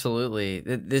 Absolutely.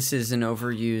 This is an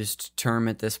overused term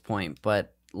at this point,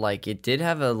 but like it did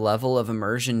have a level of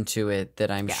immersion to it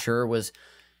that I'm sure was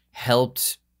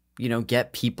helped,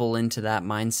 get people into that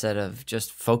mindset of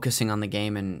just focusing on the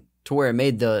game, and to where it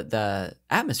made the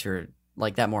atmosphere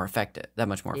like that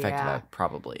much more effective,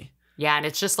 probably. Yeah, and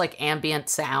it's just like ambient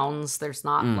sounds. There's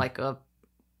not like a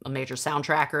major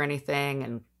soundtrack or anything,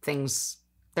 and things.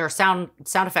 There are sound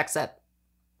effects that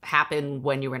happen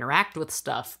when you interact with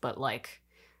stuff, but like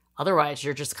otherwise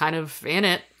you're just kind of in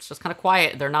it. It's just kind of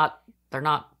quiet. They're not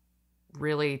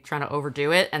really trying to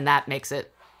overdo it, and that makes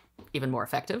it even more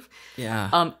effective.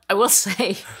 Yeah. I will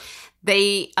say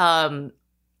they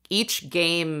each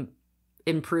game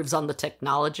improves on the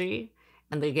technology,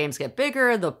 and the games get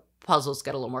bigger, the puzzles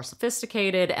get a little more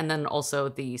sophisticated, and then also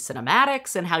the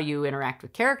cinematics and how you interact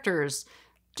with characters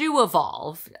do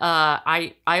evolve.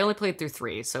 I only played through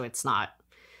 3, so it's not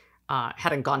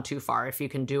hadn't gone too far. If you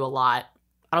can do a lot,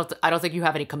 I don't think you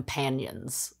have any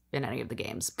companions in any of the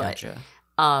games. But gotcha.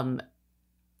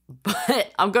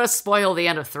 But I'm gonna spoil the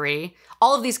end of 3.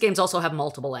 All of these games also have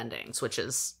multiple endings, which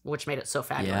made it so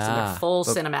fabulous. And they're full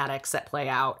cinematics that play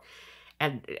out,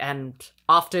 and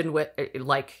often with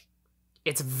like,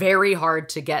 it's very hard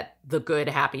to get the good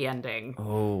happy ending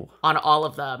on all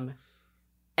of them.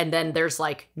 And then there's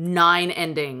like 9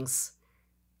 endings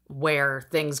where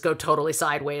things go totally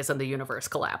sideways and the universe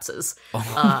collapses.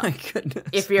 Oh my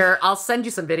goodness. I'll send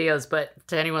you some videos, but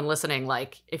to anyone listening,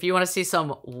 like if you want to see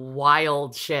some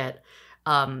wild shit,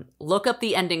 Look up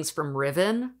the endings from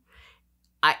Riven.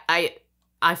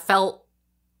 I felt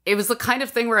it was the kind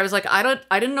of thing where I was like, I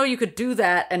didn't know you could do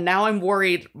that, and now I'm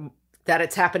worried that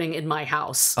it's happening in my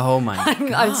house. Oh my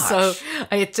gosh.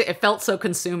 It felt so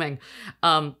consuming.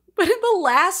 But in the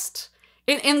last,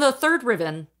 in the third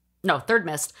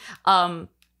Myst,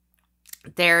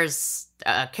 there's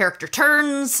character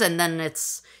turns, and then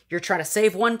you're trying to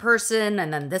save one person,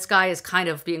 and then this guy is kind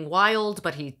of being wild,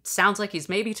 but he sounds like he's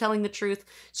maybe telling the truth.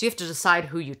 So you have to decide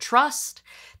who you trust.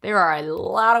 There are a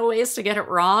lot of ways to get it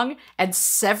wrong, and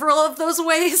several of those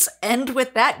ways end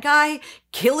with that guy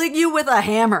killing you with a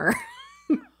hammer.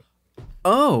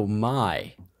 Oh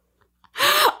my.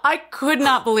 I could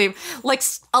not believe. Like,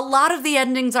 a lot of the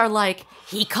endings are like,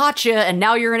 he caught you, and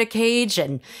now you're in a cage,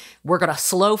 and we're gonna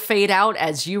slow fade out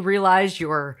as you realize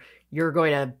you're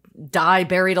going to die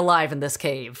buried alive in this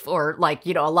cave. Or, like,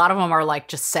 you know, a lot of them are like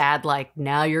just sad, like,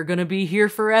 now you're gonna be here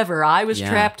forever. I was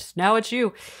trapped, now it's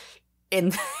you.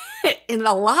 In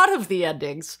a lot of the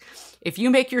endings, if you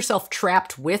make yourself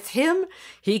trapped with him,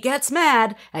 he gets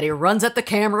mad and he runs at the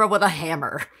camera with a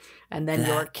hammer. And then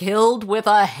you're killed with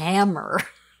a hammer.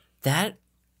 That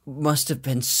must have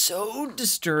been so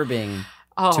disturbing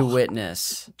to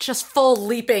witness. Just full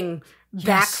leaping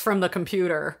back from the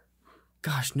computer.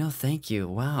 Gosh, no thank you.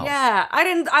 Wow. Yeah, I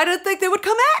didn't think they would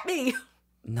come at me.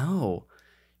 No.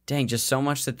 Dang, just so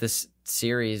much that this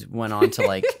series went on to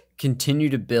like continue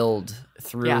to build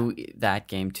through that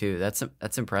game too. That's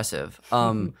impressive.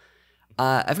 I've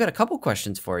got a couple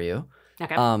questions for you.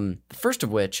 Okay. The first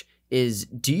of which is,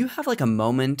 do you have like a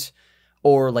moment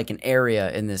or like an area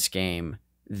in this game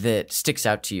that sticks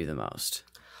out to you the most?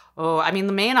 Oh, I mean,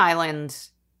 the main island,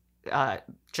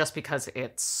 just because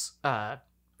it's,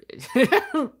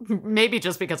 maybe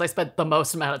just because I spent the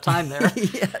most amount of time there.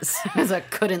 Yes. Because I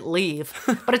couldn't leave.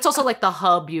 But it's also like the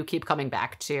hub you keep coming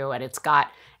back to, and it's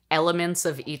got elements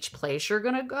of each place you're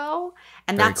going to go.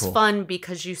 And Very that's cool. fun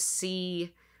because you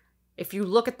see, if you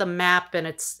look at the map, and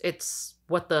it's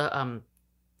what the,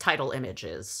 title image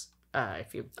is,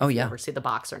 if you ever see the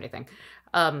box or anything.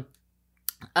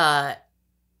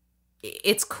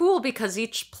 It's cool because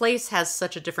each place has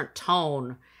such a different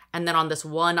tone, and then on this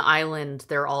one island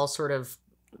they're all sort of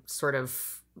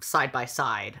side by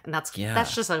side, and that's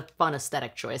just a fun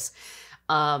aesthetic choice.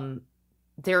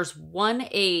 There's one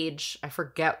age, I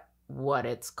forget what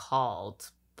it's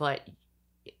called, but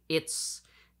it's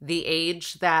the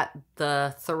age that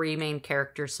the three main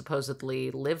characters supposedly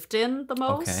lived in the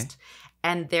most. Okay.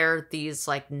 And they're these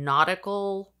like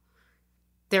nautical,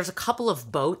 there's a couple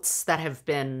of boats that have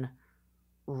been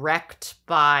wrecked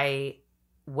by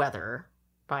weather,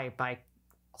 by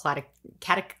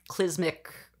cataclysmic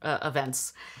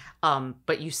events.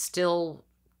 But you still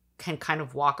can kind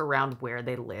of walk around where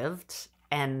they lived,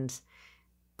 and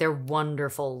they're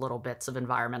wonderful little bits of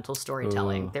environmental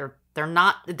storytelling. Ooh.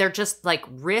 They're just like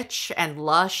rich and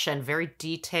lush and very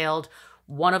detailed.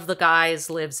 One of the guys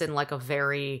lives in like a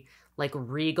very like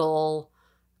regal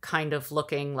kind of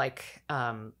looking like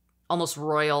almost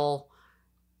royal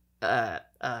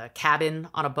cabin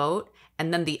on a boat.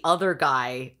 And then the other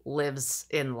guy lives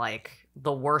in like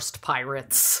the worst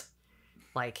pirates.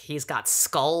 Like he's got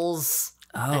skulls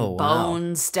and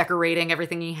bones decorating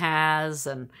everything he has.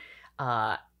 And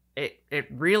it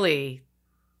really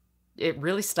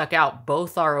stuck out.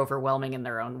 Both are overwhelming in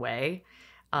their own way.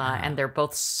 And they're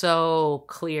both so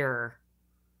clear,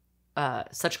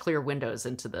 such clear windows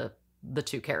into the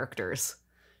two characters.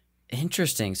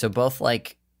 Interesting. So both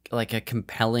like a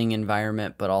compelling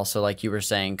environment, but also, like you were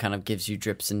saying, kind of gives you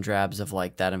drips and drabs of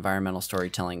like that environmental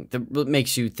storytelling that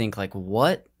makes you think like,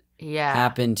 what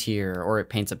happened here? Or it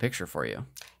paints a picture for you.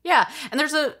 Yeah. And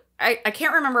there's I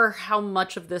can't remember how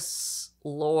much of this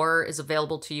lore is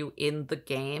available to you in the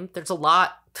game. There's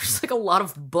like a lot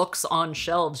of books on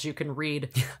shelves you can read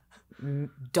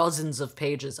dozens of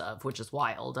pages of, which is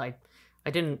wild. I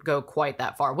didn't go quite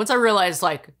that far. Once I realized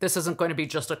like this isn't going to be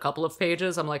just a couple of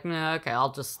pages, I'm like, nah, okay,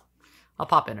 I'll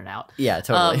pop in and out. Yeah,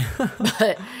 totally.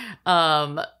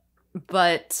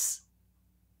 But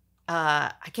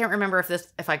I can't remember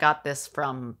if I got this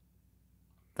from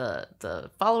the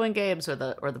following games or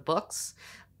the books.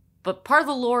 But part of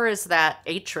the lore is that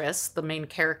Atris, the main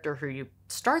character who you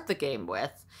start the game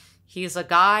with, he's a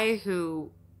guy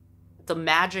who the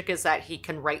magic is that he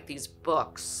can write these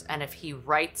books, and if he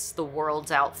writes the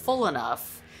worlds out full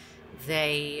enough,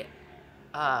 they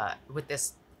with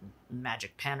this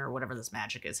magic pen or whatever this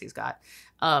magic is he's got,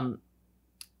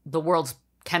 the worlds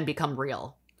can become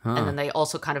real. And then they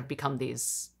also kind of become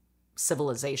these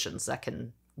civilizations that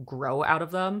can grow out of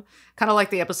them. Kind of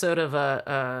like the episode of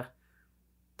the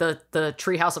the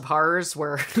Treehouse of Horrors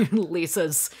where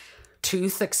Lisa's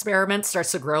tooth experiment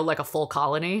starts to grow like a full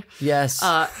colony. Yes.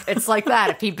 It's like that.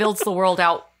 If he builds the world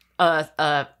out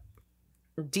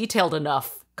detailed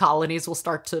enough, colonies will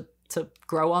start to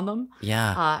grow on them.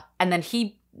 Yeah. And then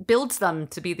he builds them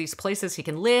to be these places he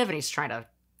can live, and he's trying to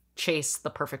chase the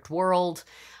perfect world.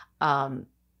 And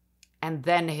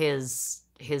then his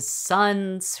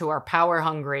sons, who are power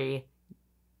hungry,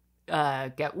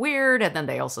 get weird, and then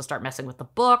they also start messing with the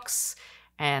books,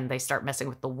 and they start messing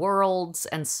with the worlds.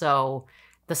 And so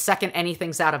the second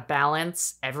anything's out of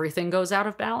balance, everything goes out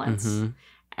of balance. Mm-hmm.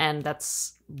 And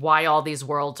that's why all these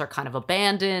worlds are kind of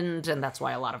abandoned, and that's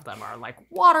why a lot of them are like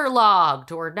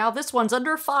waterlogged, or now this one's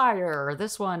under fire, or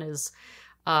this one is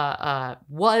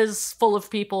was full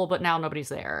of people, but now nobody's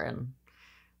there. And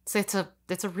it's a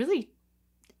really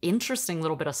interesting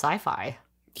little bit of sci-fi.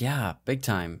 Yeah, big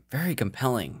time. Very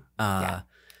compelling. Yeah.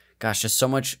 Gosh, just so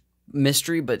much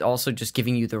mystery, but also just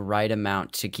giving you the right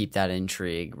amount to keep that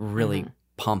intrigue really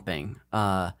pumping.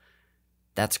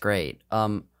 That's great.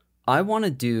 I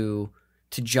want to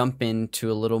jump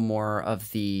into a little more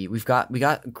of we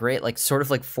got great, like sort of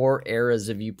like 4 eras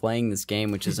of you playing this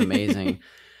game, which is amazing.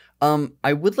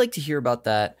 I would like to hear about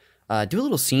that. Do a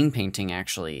little scene painting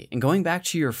actually, and going back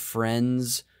to your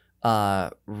friend's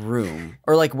room,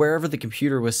 or like wherever the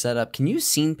computer was set up. Can you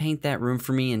scene paint that room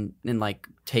for me and like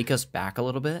take us back a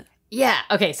little bit? Yeah.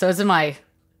 Okay. So it's in my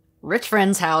rich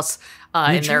friend's house,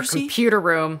 in their Jersey? computer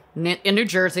room in New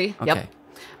Jersey. Okay.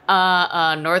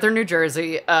 Yep. Northern New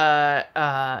Jersey. It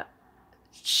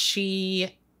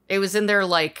was in their,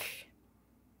 like,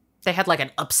 they had like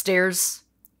an upstairs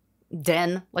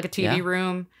den, like a TV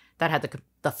room that had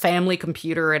the family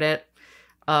computer in it.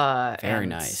 Very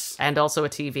nice. And also a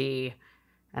TV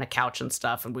and a couch and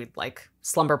stuff. And we'd like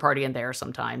slumber party in there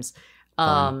sometimes.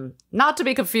 Not to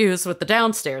be confused with the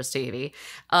downstairs TV.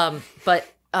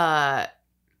 But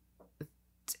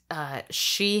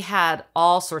she had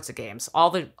all sorts of games.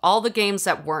 All the games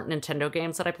that weren't Nintendo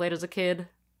games that I played as a kid,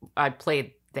 I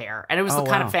played there. And it was the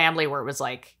kind of family where it was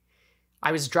like,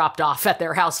 I was dropped off at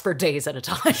their house for days at a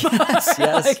time. Yes.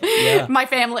 Like, Yeah.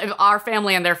 our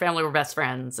family and their family were best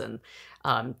friends. And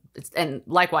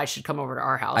likewise, she'd come over to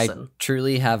our house. I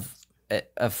truly have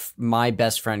my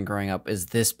best friend growing up is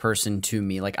this person to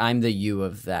me. Like, I'm the you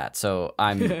of that. So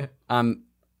I'm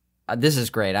this is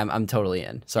great. I'm totally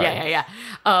in. Sorry. Yeah.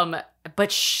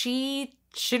 But she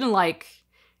didn't like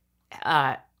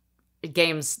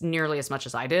games nearly as much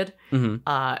as I did.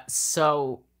 Mm-hmm.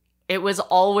 So it was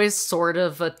always sort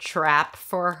of a trap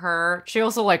for her. She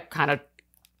also like kind of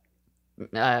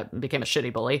became a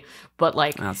shitty bully, but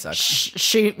like That sucks.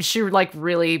 she like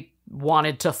really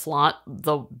wanted to flaunt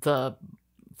the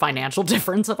financial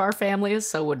difference of our families,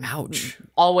 so would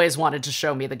always wanted to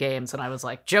show me the games, and I was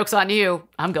like, joke's on you,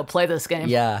 I'm gonna play this game.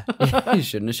 Yeah. You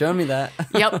shouldn't have shown me that.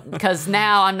 Yep, because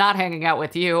now I'm not hanging out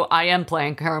with you, I am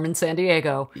playing Carmen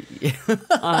Sandiego.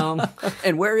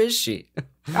 And where is she?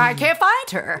 I can't find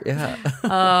her. Yeah.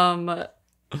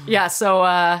 So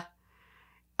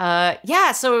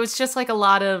it was just like a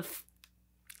lot of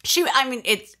she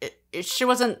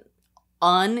wasn't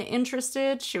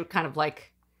uninterested. She would kind of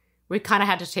like, we kind of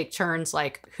had to take turns,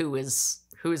 like who is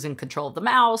in control of the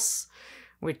mouse.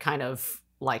 We'd kind of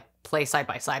like play side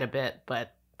by side a bit,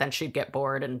 but then she'd get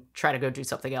bored and try to go do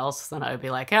something else. Then I would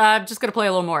be like, I'm just gonna play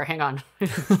a little more. Hang on,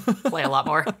 play a lot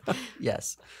more.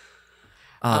 Yes.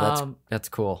 Oh, that's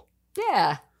cool.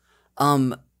 Yeah.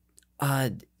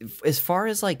 As far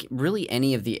as like really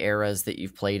any of the eras that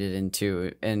you've played it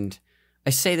into, and I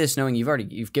say this knowing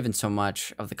you've given so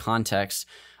much of the context.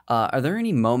 Are there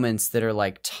any moments that are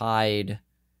like tied,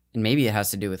 and maybe it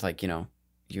has to do with like, you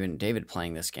and David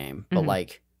playing this game, but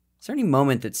like, is there any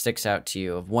moment that sticks out to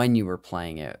you of when you were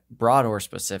playing it, broad or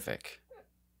specific?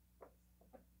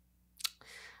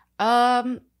 Yeah,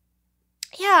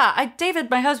 David,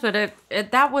 my husband,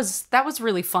 that was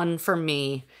really fun for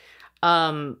me,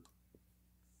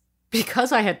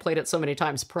 because I had played it so many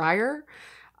times prior.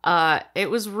 It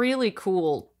was really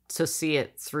cool to see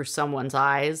it through someone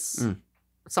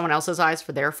else's eyes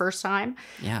for their first time.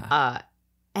 Yeah.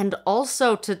 And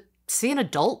also to see an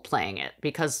adult playing it,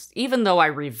 because even though I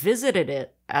revisited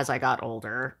it as I got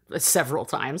older several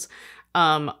times,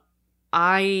 my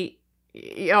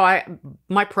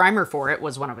primer for it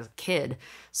was when I was a kid.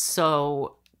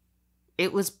 So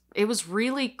it was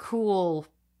really cool.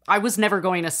 I was never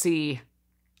going to see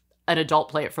an adult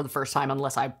play it for the first time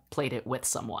unless I played it with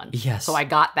someone. Yes. So I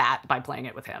got that by playing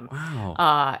it with him.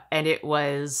 Wow. And it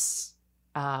was,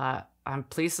 I'm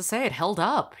pleased to say it held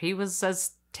up. He was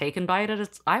as taken by it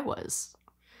as I was.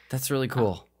 That's really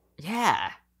cool.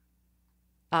 Yeah.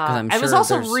 I'm it was sure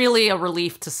also there's- really a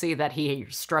relief to see that he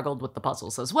struggled with the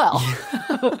puzzles as well.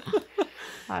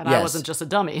 And I Yes. wasn't just a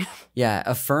dummy. Yeah,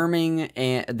 affirming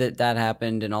that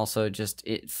happened, and also just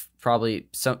probably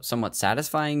somewhat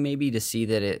satisfying maybe to see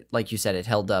that it, like you said, it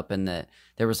held up and that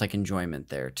there was like enjoyment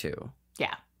there too.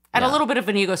 Yeah. And Yeah. a little bit of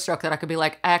an ego stroke that I could be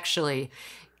like, actually,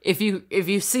 if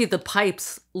you see the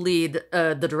pipes lead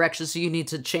the directions, you need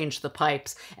to change the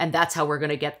pipes, and that's how we're going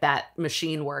to get that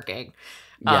machine working.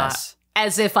 Yes.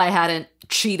 As if I hadn't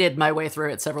cheated my way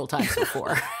through it several times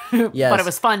before. Yes. But it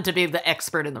was fun to be the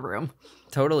expert in the room.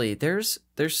 Totally. There's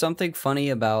something funny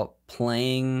about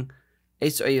playing,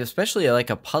 especially like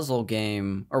a puzzle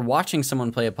game, or watching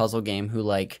someone play a puzzle game who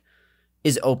like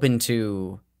is open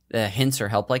to hints or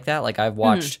help like that. Like I've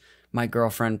watched my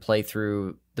girlfriend play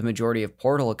through the majority of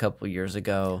Portal a couple years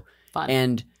ago. Fun.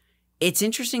 And it's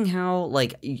interesting how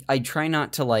like I try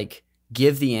not to like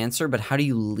give the answer, but how do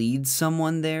you lead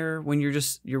someone there when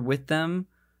you're with them?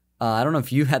 I don't know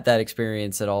if you had that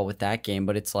experience at all with that game,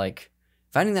 but it's like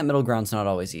finding that middle ground's not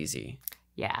always easy.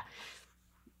 Yeah.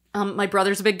 My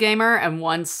brother's a big gamer, and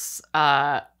once,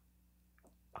 what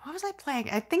was I playing?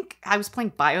 I think I was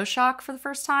playing BioShock for the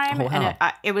first time, Oh, wow.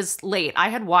 and it was late. I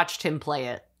had watched him play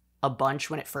it a bunch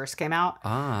when it first came out.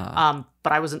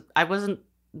 But I wasn't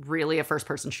really a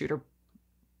first-person shooter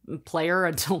player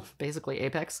until basically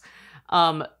Apex.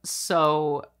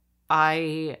 So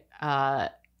I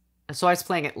was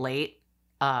playing it late.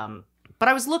 But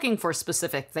I was looking for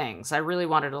specific things. I really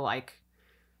wanted to like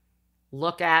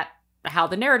look at how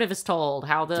the narrative is told,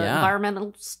 how the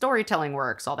environmental storytelling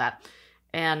works, all that.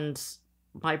 And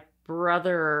my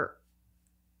brother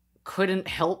couldn't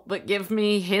help but give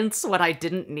me hints when I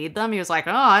didn't need them. He was like,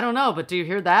 "Oh, I don't know, but do you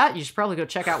hear that? You should probably go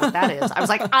check out what that is." I was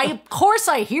like, of course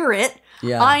I hear it.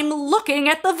 Yeah. I'm looking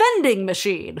at the vending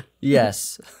machine.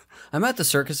 Yes. I'm at the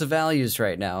Circus of Values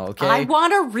right now, okay? I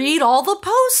want to read all the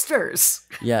posters.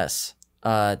 Yes.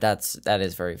 That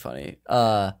is very funny.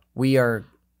 We are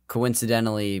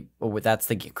coincidentally, that's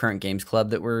the current games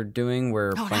club that we're doing.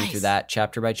 We're playing through that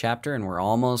chapter by chapter, and we're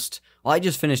almost, well, I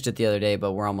just finished it the other day,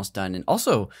 but we're almost done. And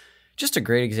also, just a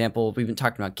great example, we've been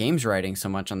talking about games writing so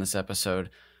much on this episode,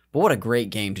 but what a great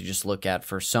game to just look at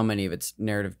for so many of its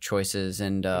narrative choices,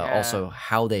 and also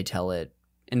how they tell it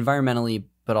environmentally,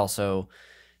 but also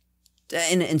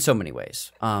in so many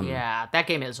ways. Yeah, that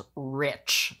game is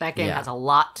rich. That game has a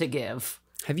lot to give.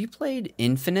 Have you played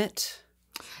Infinite?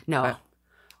 No.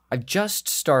 I've just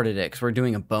started it because we're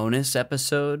doing a bonus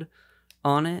episode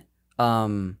on it. I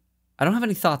don't have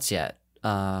any thoughts yet.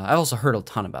 I also heard a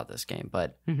ton about this game,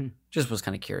 but just was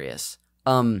kind of curious.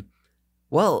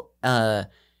 Well,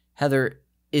 Heather,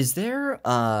 is there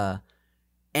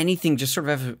anything, just sort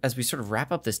of as we sort of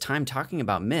wrap up this time talking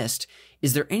about Myst,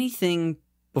 is there anything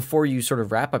before you sort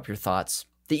of wrap up your thoughts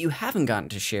that you haven't gotten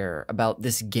to share about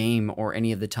this game or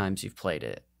any of the times you've played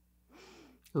it?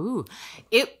 Ooh,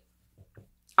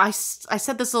 I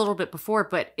said this a little bit before,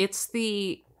 but it's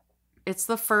the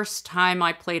first time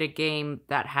I played a game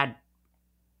that had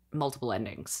multiple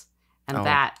endings, and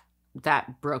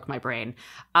that broke my brain.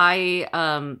 I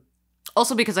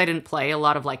also, because I didn't play a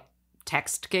lot of like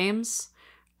text games,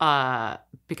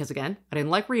 because again, I didn't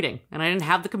like reading, and I didn't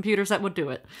have the computers that would do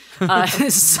it.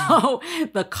 So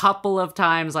the couple of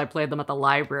times I played them at the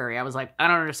library, I was like, I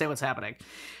don't understand what's happening.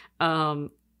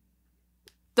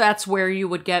 That's where you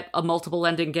would get a multiple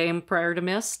ending game prior to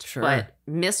Myst. Sure. But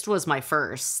Myst was my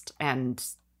first, and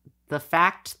the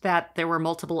fact that there were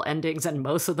multiple endings and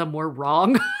most of them were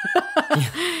wrong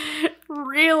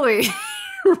really,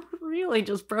 really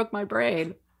just broke my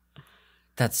brain.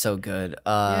 That's so good.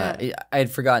 I had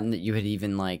forgotten that you had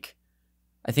even like,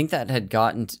 I think that had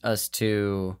gotten us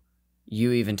to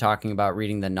you even talking about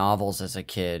reading the novels as a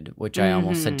kid, which I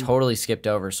almost had totally skipped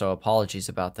over. So apologies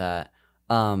about that.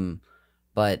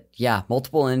 But yeah,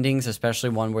 multiple endings, especially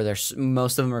one where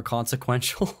most of them are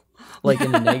consequential, like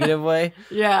in a negative way.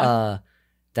 Yeah.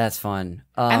 That's fun.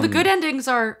 And the good endings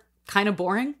are kind of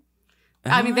boring.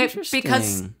 I mean,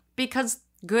 interesting. because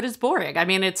good is boring. I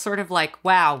mean, it's sort of like,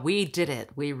 wow, we did it.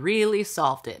 We really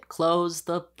solved it. Close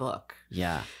the book.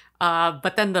 Yeah.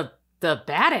 But then the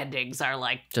bad endings are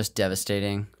like Just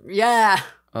devastating. Yeah.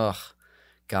 Ugh.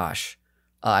 Gosh.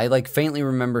 I like faintly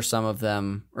remember some of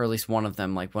them, or at least one of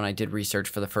them, like when I did research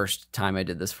for the first time I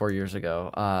did this 4 years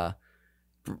ago. I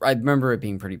remember it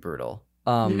being pretty brutal.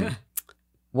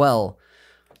 Well,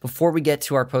 before we get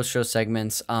to our post-show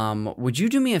segments, would you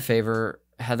do me a favor,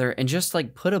 Heather, and just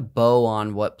like put a bow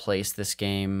on what place this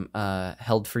game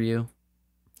held for you?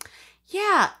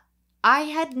 Yeah. I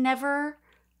had never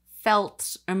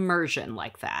felt immersion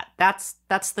like that. That's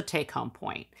the take-home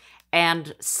point.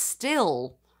 And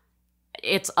still,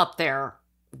 it's up there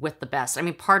with the best. I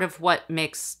mean, part of what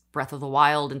makes Breath of the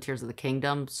Wild and Tears of the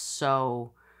Kingdom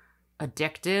so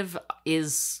addictive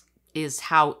is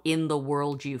how in the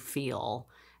world you feel.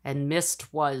 And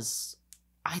Myst was,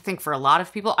 I think, for a lot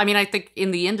of people, I mean, I think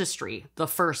in the industry, the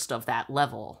first of that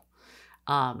level.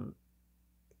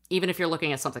 Even if you're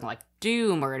looking at something like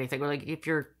Doom or anything, or like if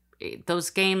you're, those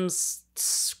games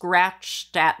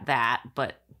scratched at that,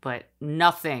 but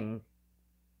nothing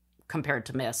compared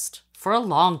to Myst for a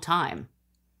long time.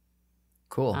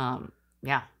 Cool.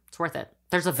 Yeah, it's worth it.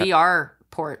 There's a VR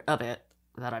port of it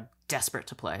that I'm desperate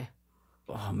to play.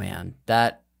 Oh man,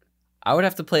 that I would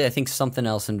have to play, I think, something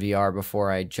else in VR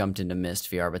before I jumped into Myst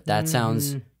VR. But that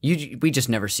sounds we just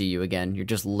never see you again. You're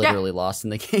just literally lost in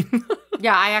the game.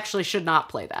 Yeah, I actually should not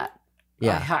play that.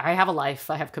 Yeah, I have a life.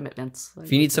 I have commitments.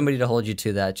 If you need somebody to hold you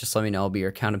to that, just let me know. I'll be your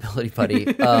accountability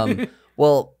buddy.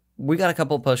 Well, we got a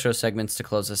couple of post-show segments to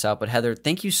close this out. But Heather,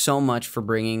 thank you so much for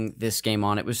bringing this game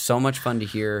on. It was so much fun to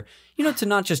hear, to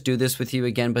not just do this with you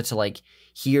again, but to like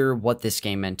hear what this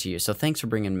game meant to you. So thanks for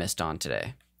bringing Myst on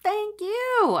today. Thank you.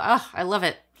 Oh, I love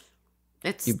it.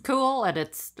 It's cool, and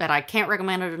I can't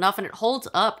recommend it enough, and it holds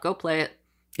up. Go play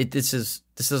it. This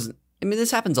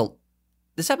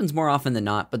happens more often than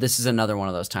not, but this is another one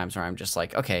of those times where I'm just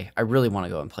like, okay, I really want to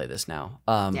go and play this now.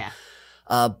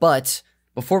 But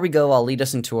before we go, I'll lead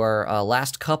us into our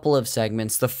last couple of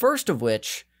segments, the first of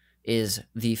which is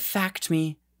the Fact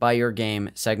Me by Your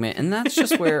Game segment, and that's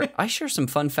just where I share some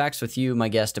fun facts with you, my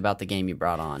guest, about the game you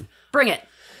brought on. Bring it.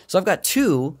 So I've got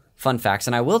 2 fun facts,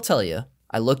 and I will tell you,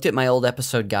 I looked at my old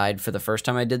episode guide for the first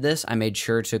time I did this. I made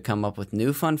sure to come up with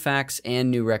new fun facts and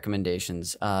new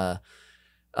recommendations. Not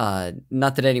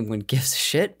that anyone gives a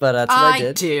shit, but that's what I did.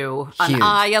 I do, and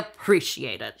I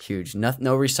appreciate it. Huge.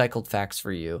 No recycled facts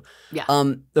for you. Yeah.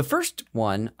 The first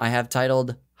one I have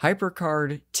titled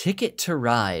Hypercard Ticket to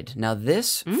Ride. Now,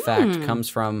 this fact comes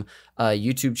from a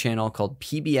YouTube channel called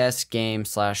PBS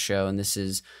Game/Show, and this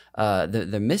is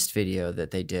the Myst video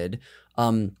that they did.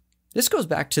 This goes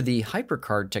back to the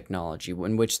HyperCard technology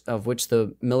of which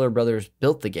the Miller brothers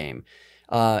built the game.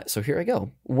 So here I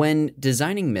go. When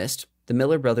designing Myst, the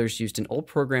Miller brothers used an old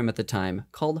program at the time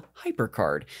called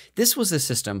HyperCard. This was a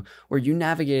system where you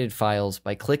navigated files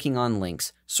by clicking on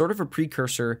links, sort of a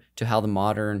precursor to how the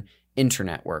modern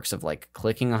internet works, of like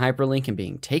clicking a hyperlink and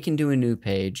being taken to a new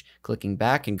page, clicking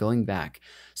back and going back.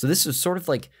 So this was sort of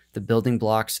like the building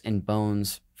blocks and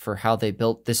bones for how they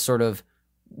built this sort of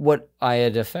what I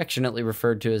had affectionately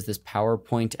referred to as this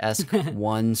PowerPoint-esque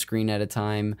one screen at a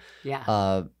time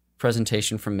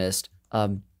presentation from Myst.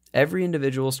 Every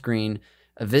individual screen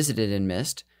visited in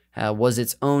Myst was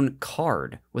its own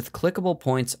card with clickable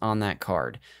points on that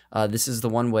card. This is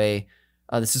one way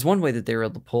that they were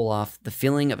able to pull off the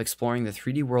feeling of exploring the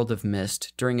 3D world of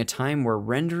Myst during a time where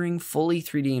rendering fully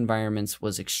 3D environments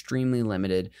was extremely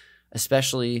limited,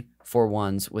 especially for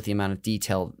ones with the amount of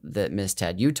detail that Myst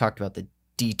had. You talked about the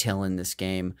detail in this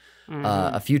game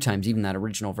a few times, even that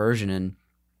original version. And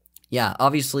yeah,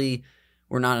 obviously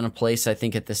we're not in a place, I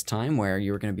think, at this time where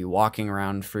you were going to be walking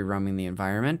around free roaming the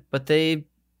environment, but they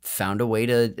found a way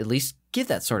to at least give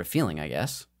that sort of feeling, I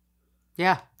guess.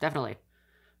 Yeah, definitely.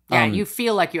 Yeah, you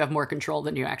feel like you have more control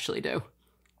than you actually do.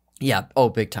 Yeah. Oh,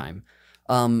 big time.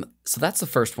 So that's the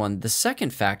first one. The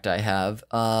second fact I have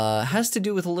has to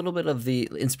do with a little bit of the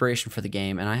inspiration for the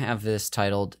game, and I have this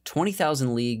titled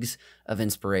 20,000 Leagues of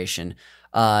Inspiration.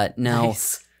 Now,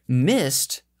 nice.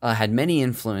 Myst had many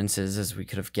influences, as we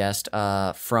could have guessed,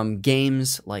 from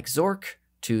games like Zork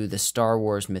to the Star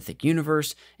Wars mythic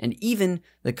universe, and even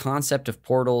the concept of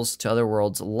portals to other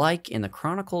worlds like in the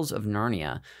Chronicles of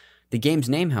Narnia. The game's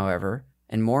name, however,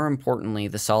 and more importantly,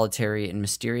 the solitary and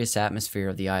mysterious atmosphere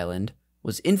of the island,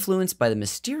 was influenced by The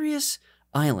Mysterious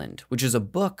Island, which is a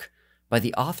book by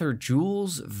the author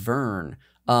Jules Verne.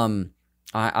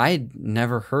 I'd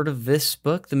never heard of this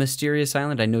book, The Mysterious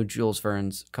Island. I know Jules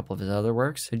Verne's a couple of his other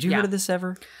works. Had you heard of this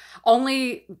ever?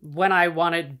 Only when I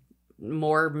wanted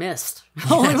more Myst.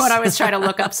 Only when I was trying to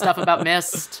look up stuff about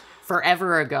Myst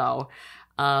forever ago.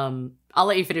 I'll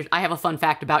let you finish. I have a fun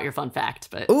fact about your fun fact,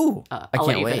 but I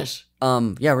can't wait.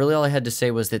 Yeah, really all I had to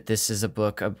say was that this is a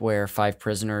book of where 5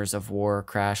 prisoners of war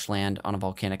crash land on a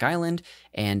volcanic island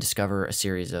and discover a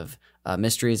series of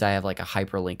mysteries. I have like a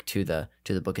hyperlink to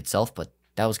the book itself, but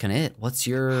that was kind of it. What's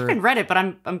your... I haven't read it, but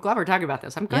I'm glad we're talking about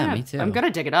this. Me too. I'm gonna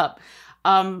dig it up.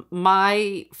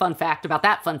 My fun fact about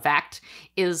that fun fact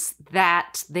is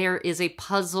that there is a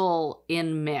puzzle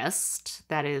in Myst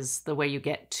that is the way you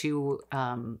get to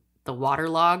the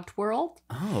waterlogged world.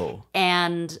 Oh.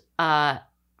 And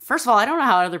first of all, I don't know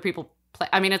how other people play.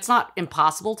 I mean, it's not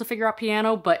impossible to figure out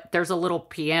piano, but there's a little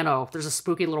piano. There's a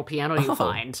spooky little piano you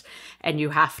find, and you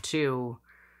have to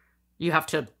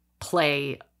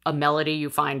play a melody you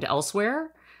find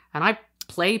elsewhere. And I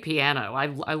play piano.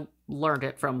 I learned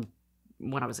it from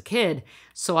when I was a kid,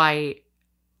 so I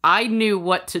knew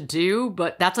what to do.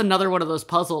 But that's another one of those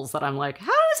puzzles that I'm like,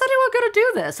 how is anyone going to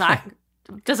do this?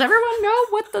 Does everyone know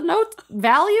what the note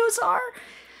values are?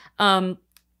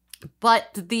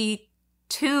 But the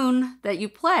tune that you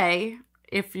play,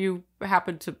 if you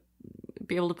happen to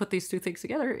be able to put these two things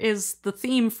together, is the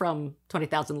theme from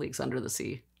 20,000 Leagues Under the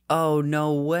Sea. Oh,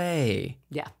 no way.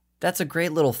 Yeah. That's a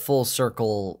great little full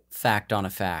circle fact on a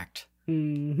fact.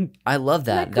 Mm-hmm. I love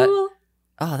that. Isn't that cool?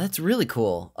 That's really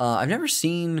cool. I've never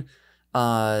seen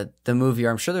the movie,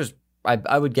 or I'm sure there's,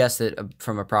 I would guess that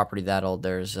from a property that old,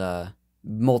 there's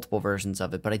multiple versions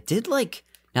of it. But I did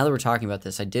now that we're talking about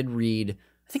this, I did read,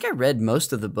 I think I read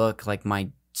most of the book like my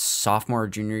sophomore or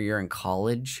junior year in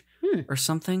college or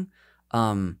something.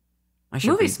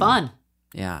 Movie's fun.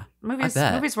 Yeah.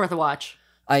 Movie's worth a watch.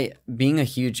 Being a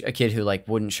kid who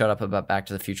wouldn't shut up about Back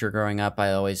to the Future growing up,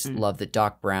 I always loved that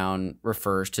Doc Brown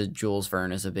refers to Jules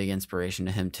Verne as a big inspiration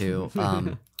to him too.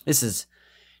 This is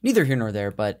neither here nor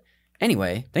there, but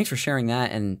anyway, thanks for sharing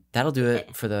that, and that'll do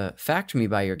it for the Fact Me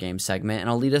by Your Game segment, and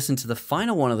I'll lead us into the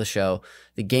final one of the show,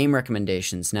 the game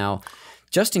recommendations. Now,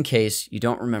 just in case you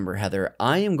don't remember, Heather,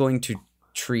 I am going to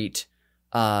treat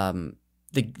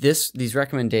these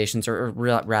recommendations, or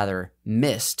rather,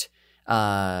 Myst.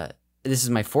 This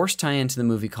is my forced tie-in to the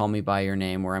movie Call Me by Your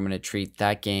Name, where I'm going to treat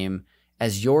that game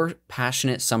as your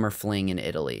passionate summer fling in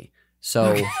Italy.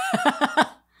 So,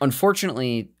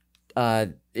 unfortunately,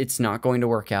 it's not going to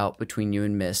work out between you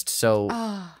and Myst. So,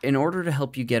 in order to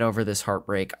help you get over this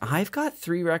heartbreak, I've got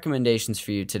 3 recommendations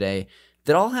for you today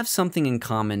that all have something in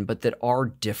common, but that are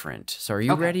different. So, are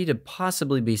you ready to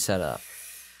possibly be set up?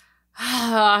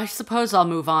 I suppose I'll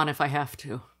move on if I have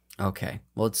to. Okay.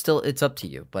 Well, it's up to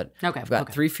you, but I've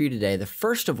got 3 for you today. The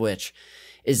first of which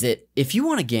is that if you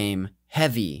want a game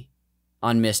heavy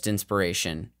on Myst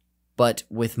inspiration, but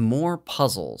with more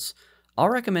puzzles, I'll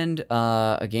recommend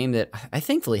a game that I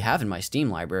thankfully have in my Steam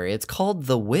library. It's called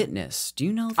The Witness. Do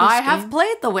you know this game? I have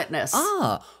played The Witness.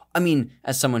 I mean,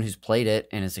 as someone who's played it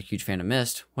and is a huge fan of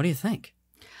Myst, what do you think?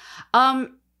 I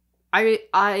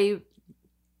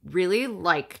really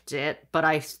liked it, but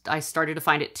I started to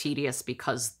find it tedious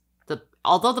because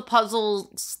although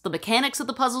the mechanics of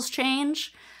the puzzles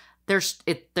change, there's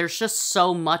just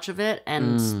so much of it,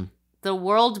 and the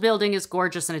world building is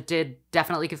gorgeous, and it did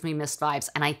definitely give me Myst vibes.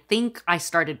 And I think I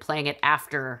started playing it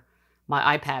after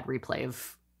my iPad replay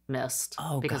of Myst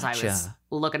because I was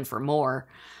looking for more.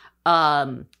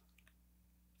 I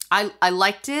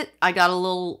liked it. I got a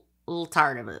little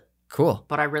tired of it. Cool,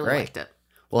 but I really liked it.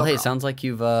 Well, hey, it sounds like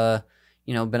you've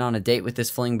been on a date with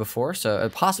this fling before, so a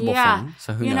possible fling.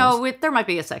 So who knows? There might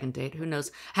be a second date. Who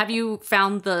knows? Have you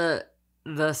found the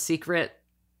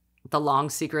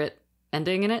long secret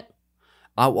ending in it?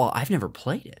 Well, I've never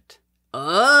played it.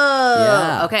 Oh,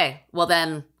 yeah. Okay. Well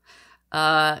then,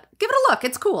 give it a look.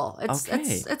 It's cool.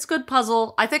 It's good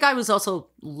puzzle. I think I was also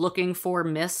looking for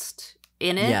Myst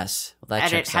in it. Yes, well, that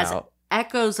checks out. It has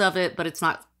echoes of it, but it's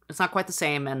not quite the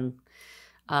same. And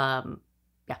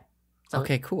yeah. So,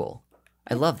 okay, cool.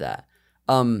 I love that.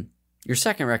 Your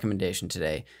second recommendation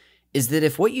today is that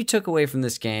if what you took away from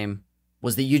this game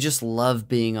was that you just love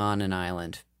being on an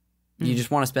island, you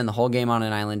just want to spend the whole game on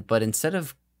an island, but instead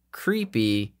of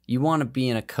creepy, you want to be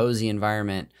in a cozy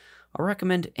environment, I'll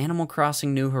recommend Animal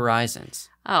Crossing New Horizons.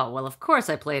 Oh, well, of course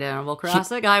I played Animal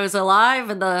Crossing. I was alive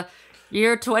in the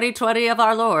year 2020 of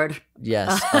our Lord.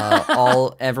 Yes.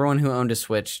 Everyone who owned a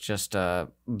Switch just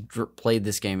played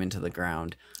this game into the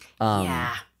ground.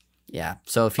 Yeah.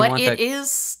 So if you want it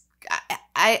is,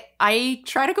 I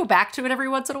try to go back to it every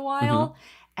once in a while,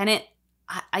 and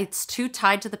it's too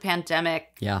tied to the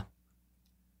pandemic. Yeah.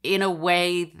 In a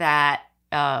way that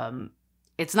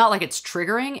it's not like it's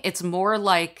triggering. It's more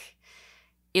like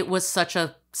it was such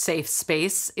a safe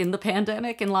space in the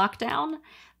pandemic and lockdown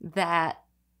that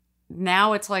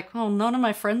now it's like, oh, none of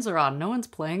my friends are on. No one's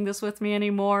playing this with me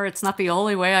anymore. It's not the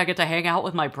only way I get to hang out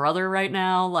with my brother right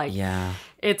now. Like, yeah,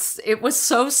 it was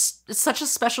such a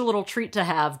special little treat to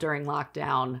have during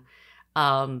lockdown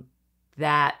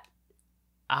that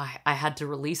I had to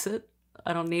release it.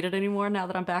 I don't need it anymore now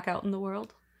that I'm back out in the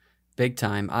world. Big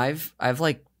time. I've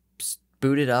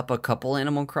booted up a couple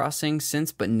Animal Crossing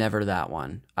since, but never that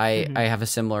one. I have a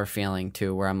similar feeling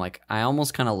too, where I'm like, I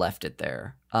almost kind of left it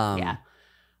there. I'm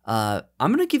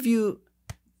gonna give you.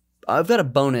 I've got a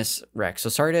bonus rec, so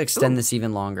sorry to extend this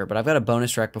even longer, but I've got a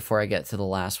bonus rec before I get to the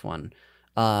last one.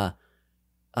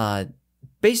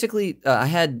 basically,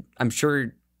 I'm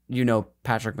sure you know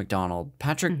Patrick McDonald.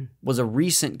 Patrick was a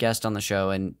recent guest on the show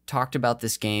and talked about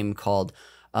this game called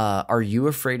Are You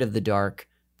Afraid of the Dark?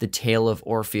 The Tale of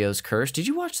Orpheo's Curse. Did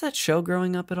you watch that show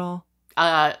growing up at all?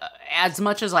 As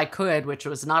much as I could, which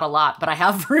was not a lot, but I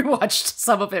have rewatched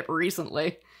some of it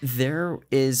recently. There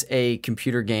is a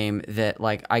computer game that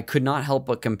like I could not help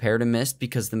but compare to Myst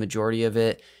because the majority of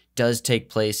it does take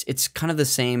place. It's kind of the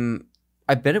same.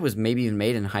 I bet it was maybe even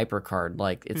made in HyperCard.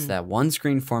 Like it's that one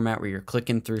screen format where you're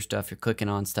clicking through stuff, you're clicking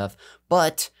on stuff.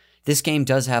 But this game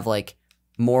does have like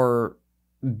more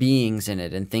beings in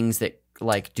it and things that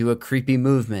like do a creepy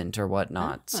movement or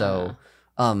whatnot. So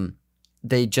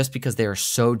they just because they are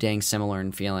so dang similar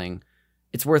in feeling,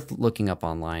 it's worth looking up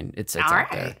online. It's All out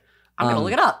right. there. I'm going to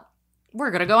look it up.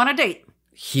 We're going to go on a date.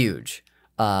 Huge.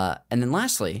 And then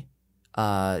lastly,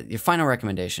 your final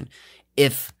recommendation.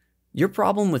 If your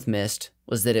problem with Myst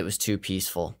was that it was too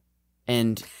peaceful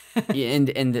and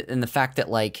the fact that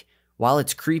like while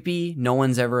it's creepy, no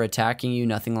one's ever attacking you,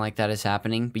 nothing like that is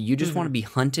happening, but you just want to be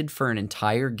hunted for an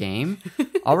entire game,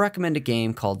 I'll recommend a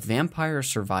game called Vampire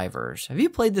Survivors. Have you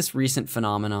played this recent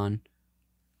phenomenon?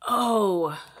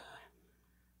 Oh.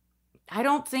 I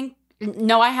don't think...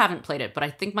 No, I haven't played it, but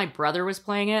I think my brother was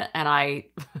playing it, and I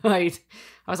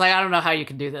was like, I don't know how you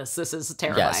can do this. This is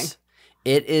terrifying.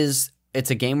 Yes. It's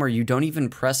a game where you don't even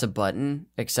press a button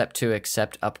except to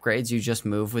accept upgrades. You just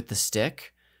move with the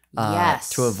stick.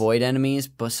 To avoid enemies.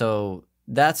 But so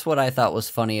that's what I thought was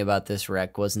funny about this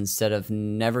rec was instead of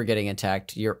never getting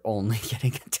attacked, you're only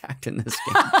getting attacked in this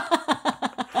game.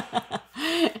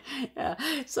 Yeah.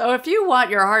 So if you want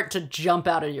your heart to jump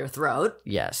out of your throat,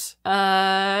 yes,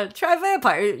 try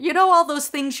Vampire. You know all those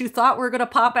things you thought were gonna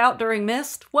pop out during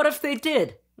Myst? What if they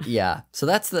did? Yeah. So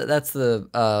that's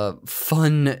the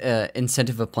fun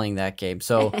incentive of playing that game.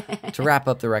 So to wrap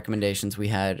up the recommendations, we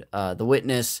had The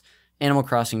Witness, Animal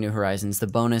Crossing New Horizons, the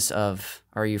bonus of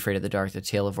Are You Afraid of the Dark? The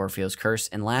Tale of Orpheo's Curse,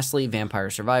 and lastly, Vampire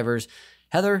Survivors.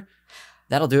 Heather,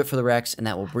 that'll do it for the Recs, and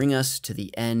that will bring us to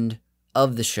the end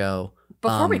of the show.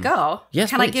 Before we go,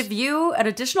 yes, can please. I give you an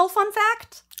additional fun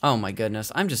fact? Oh my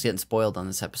goodness, I'm just getting spoiled on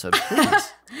this episode.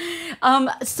 Please.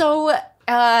 So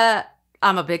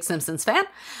I'm a big Simpsons fan,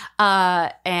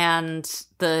 and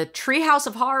the Treehouse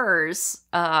of Horrors,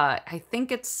 I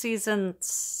think it's season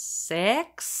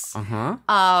 6,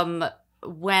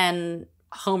 when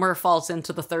Homer falls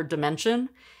into the third dimension.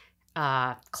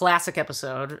 Classic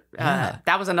episode.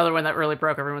 That was another one that really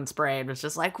broke everyone's brain. It was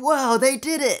just like, whoa, they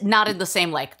did it. Not in the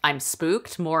same, like, I'm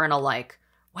spooked, more in a like,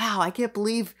 wow, I can't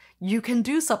believe you can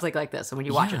do something like this. And when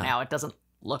you watch it now, it doesn't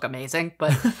look amazing,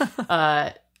 but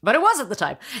it was at the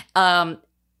time.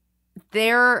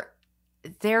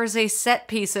 There's a set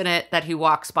piece in it that he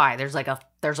walks by. There's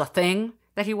a thing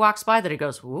that he walks by that he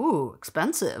goes, ooh,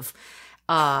 expensive.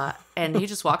 And he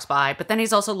just walks by, but then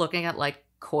he's also looking at like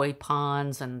koi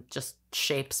ponds and just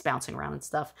shapes bouncing around and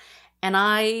stuff. And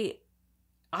I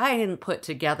didn't put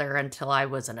together until I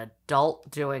was an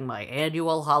adult doing my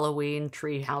annual Halloween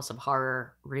Treehouse of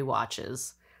Horror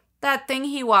rewatches. That thing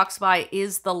he walks by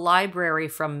is the library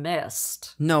from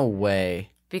Myst. No way.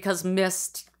 Because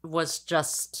Myst was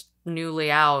just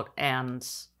newly out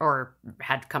or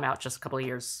had come out just a couple of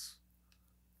years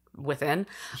within.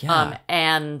 Yeah.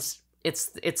 And it's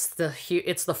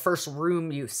the first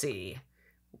room you see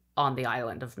on the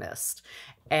island of Myst.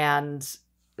 And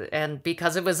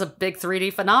because it was a big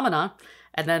 3D phenomena,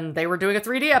 and then they were doing a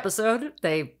 3D episode,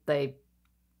 they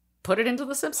put it into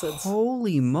The Simpsons.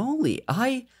 Holy moly.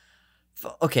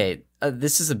 Okay,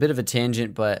 this is a bit of a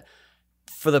tangent, but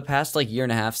for the past like year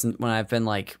and a half since when I've been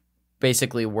like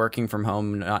basically working from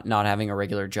home, not having a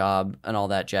regular job and all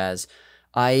that jazz,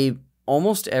 I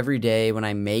almost every day when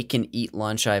I make and eat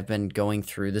lunch, I've been going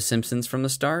through The Simpsons from the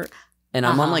start. And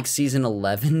I'm on like season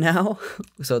 11 now,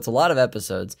 so it's a lot of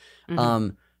episodes.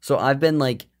 Mm-hmm. So I've been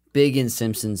like big in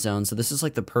Simpsons zone. So this is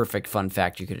like the perfect fun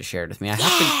fact you could have shared with me. I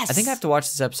think I have to watch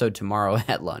this episode tomorrow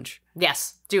at lunch.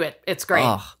 Yes, do it. It's great.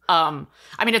 Oh. I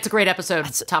mean, it's a great episode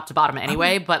top to bottom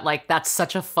anyway, but like that's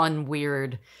such a fun,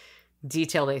 weird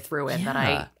detail they threw in that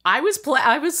I was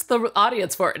the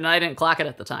audience for it and I didn't clock it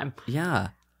at the time.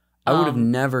 Yeah. I would have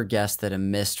never guessed that a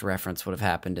Myst reference would have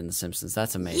happened in The Simpsons.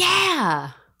 That's amazing. Yeah.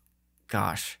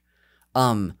 Gosh.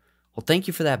 Well, thank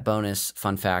you for that bonus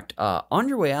fun fact. On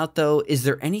your way out, though, is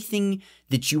there anything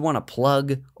that you want to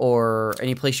plug or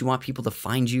any place you want people to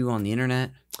find you on the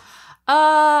internet?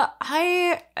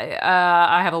 I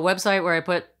have a website where I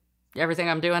put everything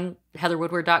I'm doing,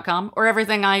 heatherwoodward.com, or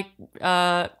everything I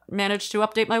manage to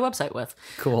update my website with.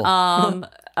 Cool. And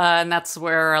that's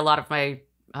where a lot of my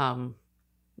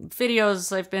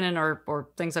videos I've been in or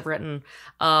things I've written.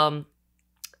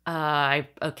 I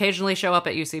occasionally show up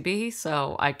at UCB,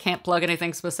 so I can't plug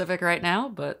anything specific right now,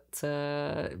 but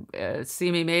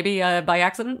see me maybe by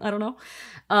accident. I don't know.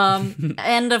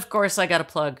 And of course, I got to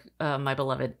plug my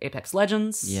beloved Apex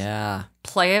Legends. Yeah.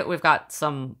 Play it. We've got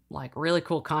some like really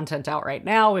cool content out right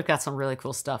now. We've got some really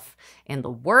cool stuff in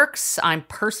the works. I'm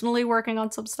personally working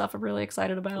on some stuff I'm really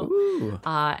excited about.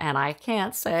 And I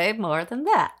can't say more than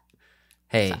that.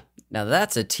 Hey, now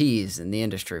that's a tease in the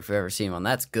industry if you've ever seen one.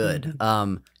 That's good.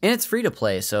 And it's free to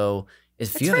play, so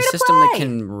if you have a system that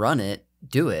can run it,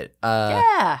 do it.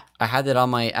 Yeah. I had it on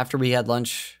my, after we had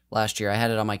lunch last year, I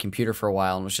had it on my computer for a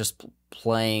while and was just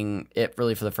playing it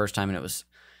really for the first time, and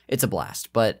it's a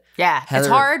blast. But yeah, Heather,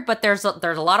 it's hard, but there's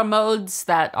a lot of modes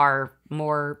that are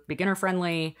more beginner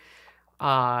friendly,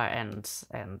 and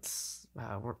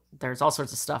there's all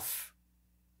sorts of stuff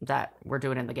that we're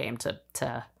doing in the game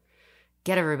to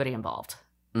get everybody involved.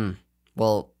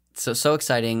 Well, so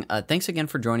exciting. Thanks again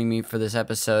for joining me for this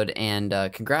episode, and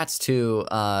congrats to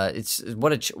it's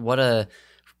what a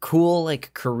cool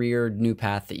like career new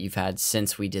path that you've had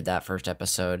since we did that first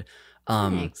episode.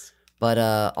 Thanks. But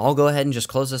I'll go ahead and just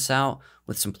close this out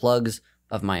with some plugs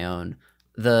of my own.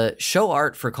 The show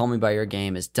art for Call Me By Your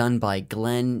Game is done by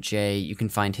Glenn J. You can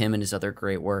find him and his other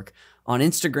great work on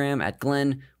Instagram at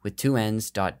Glenn with 2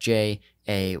 N's .jay.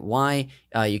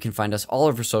 You can find us all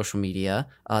over social media.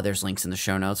 There's links in the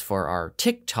show notes for our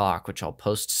TikTok, which I'll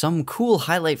post some cool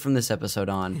highlight from this episode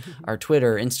on, our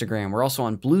Twitter, Instagram. We're also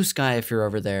on Blue Sky if you're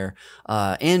over there,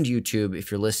 and YouTube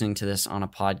if you're listening to this on a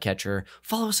podcatcher.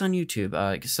 Follow us on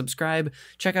YouTube. Subscribe.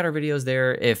 Check out our videos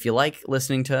there. If you like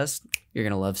listening to us, you're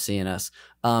going to love seeing us.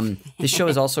 This show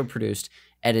is also produced,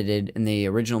 edited, and the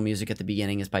original music at the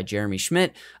beginning is by Jeremy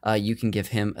Schmidt. You can give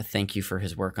him a thank you for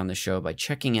his work on the show by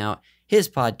checking out his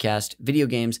podcast, Video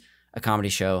Games, a Comedy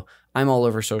Show. I'm all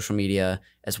over social media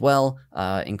as well,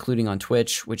 including on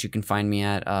Twitch, which you can find me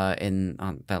at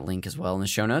on that link as well in the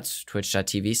show notes,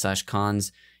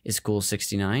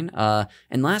 twitch.tv/cons-is-cool69.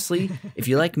 And lastly, if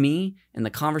you like me and the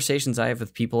conversations I have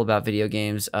with people about video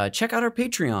games, check out our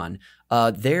Patreon.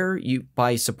 There,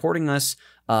 by supporting us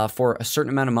for a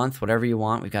certain amount a month, whatever you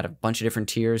want, we've got a bunch of different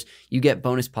tiers. You get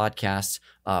bonus podcasts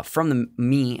from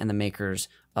me and the makers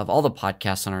of all the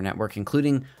podcasts on our network,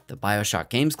 including the BioShock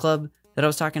Games Club that I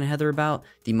was talking to Heather about,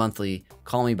 the monthly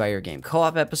Call Me By Your Game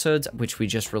co-op episodes, which we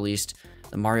just released,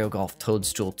 the Mario Golf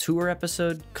Toadstool Tour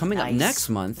episode. Coming up next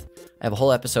month, I have a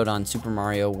whole episode on Super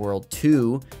Mario World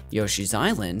 2, Yoshi's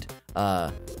Island.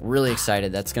 Really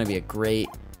excited. That's going to be a great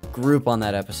group on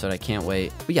that episode. I can't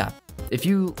wait. But yeah, if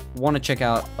you want to check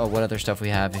out what other stuff we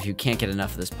have, if you can't get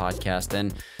enough of this podcast,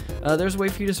 then there's a way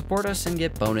for you to support us and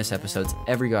get bonus episodes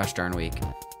every gosh darn week.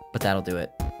 But that'll do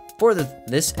it for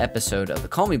this episode of the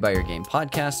Call Me By Your Game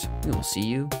podcast. We will see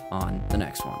you on the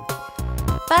next one.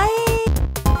 Bye!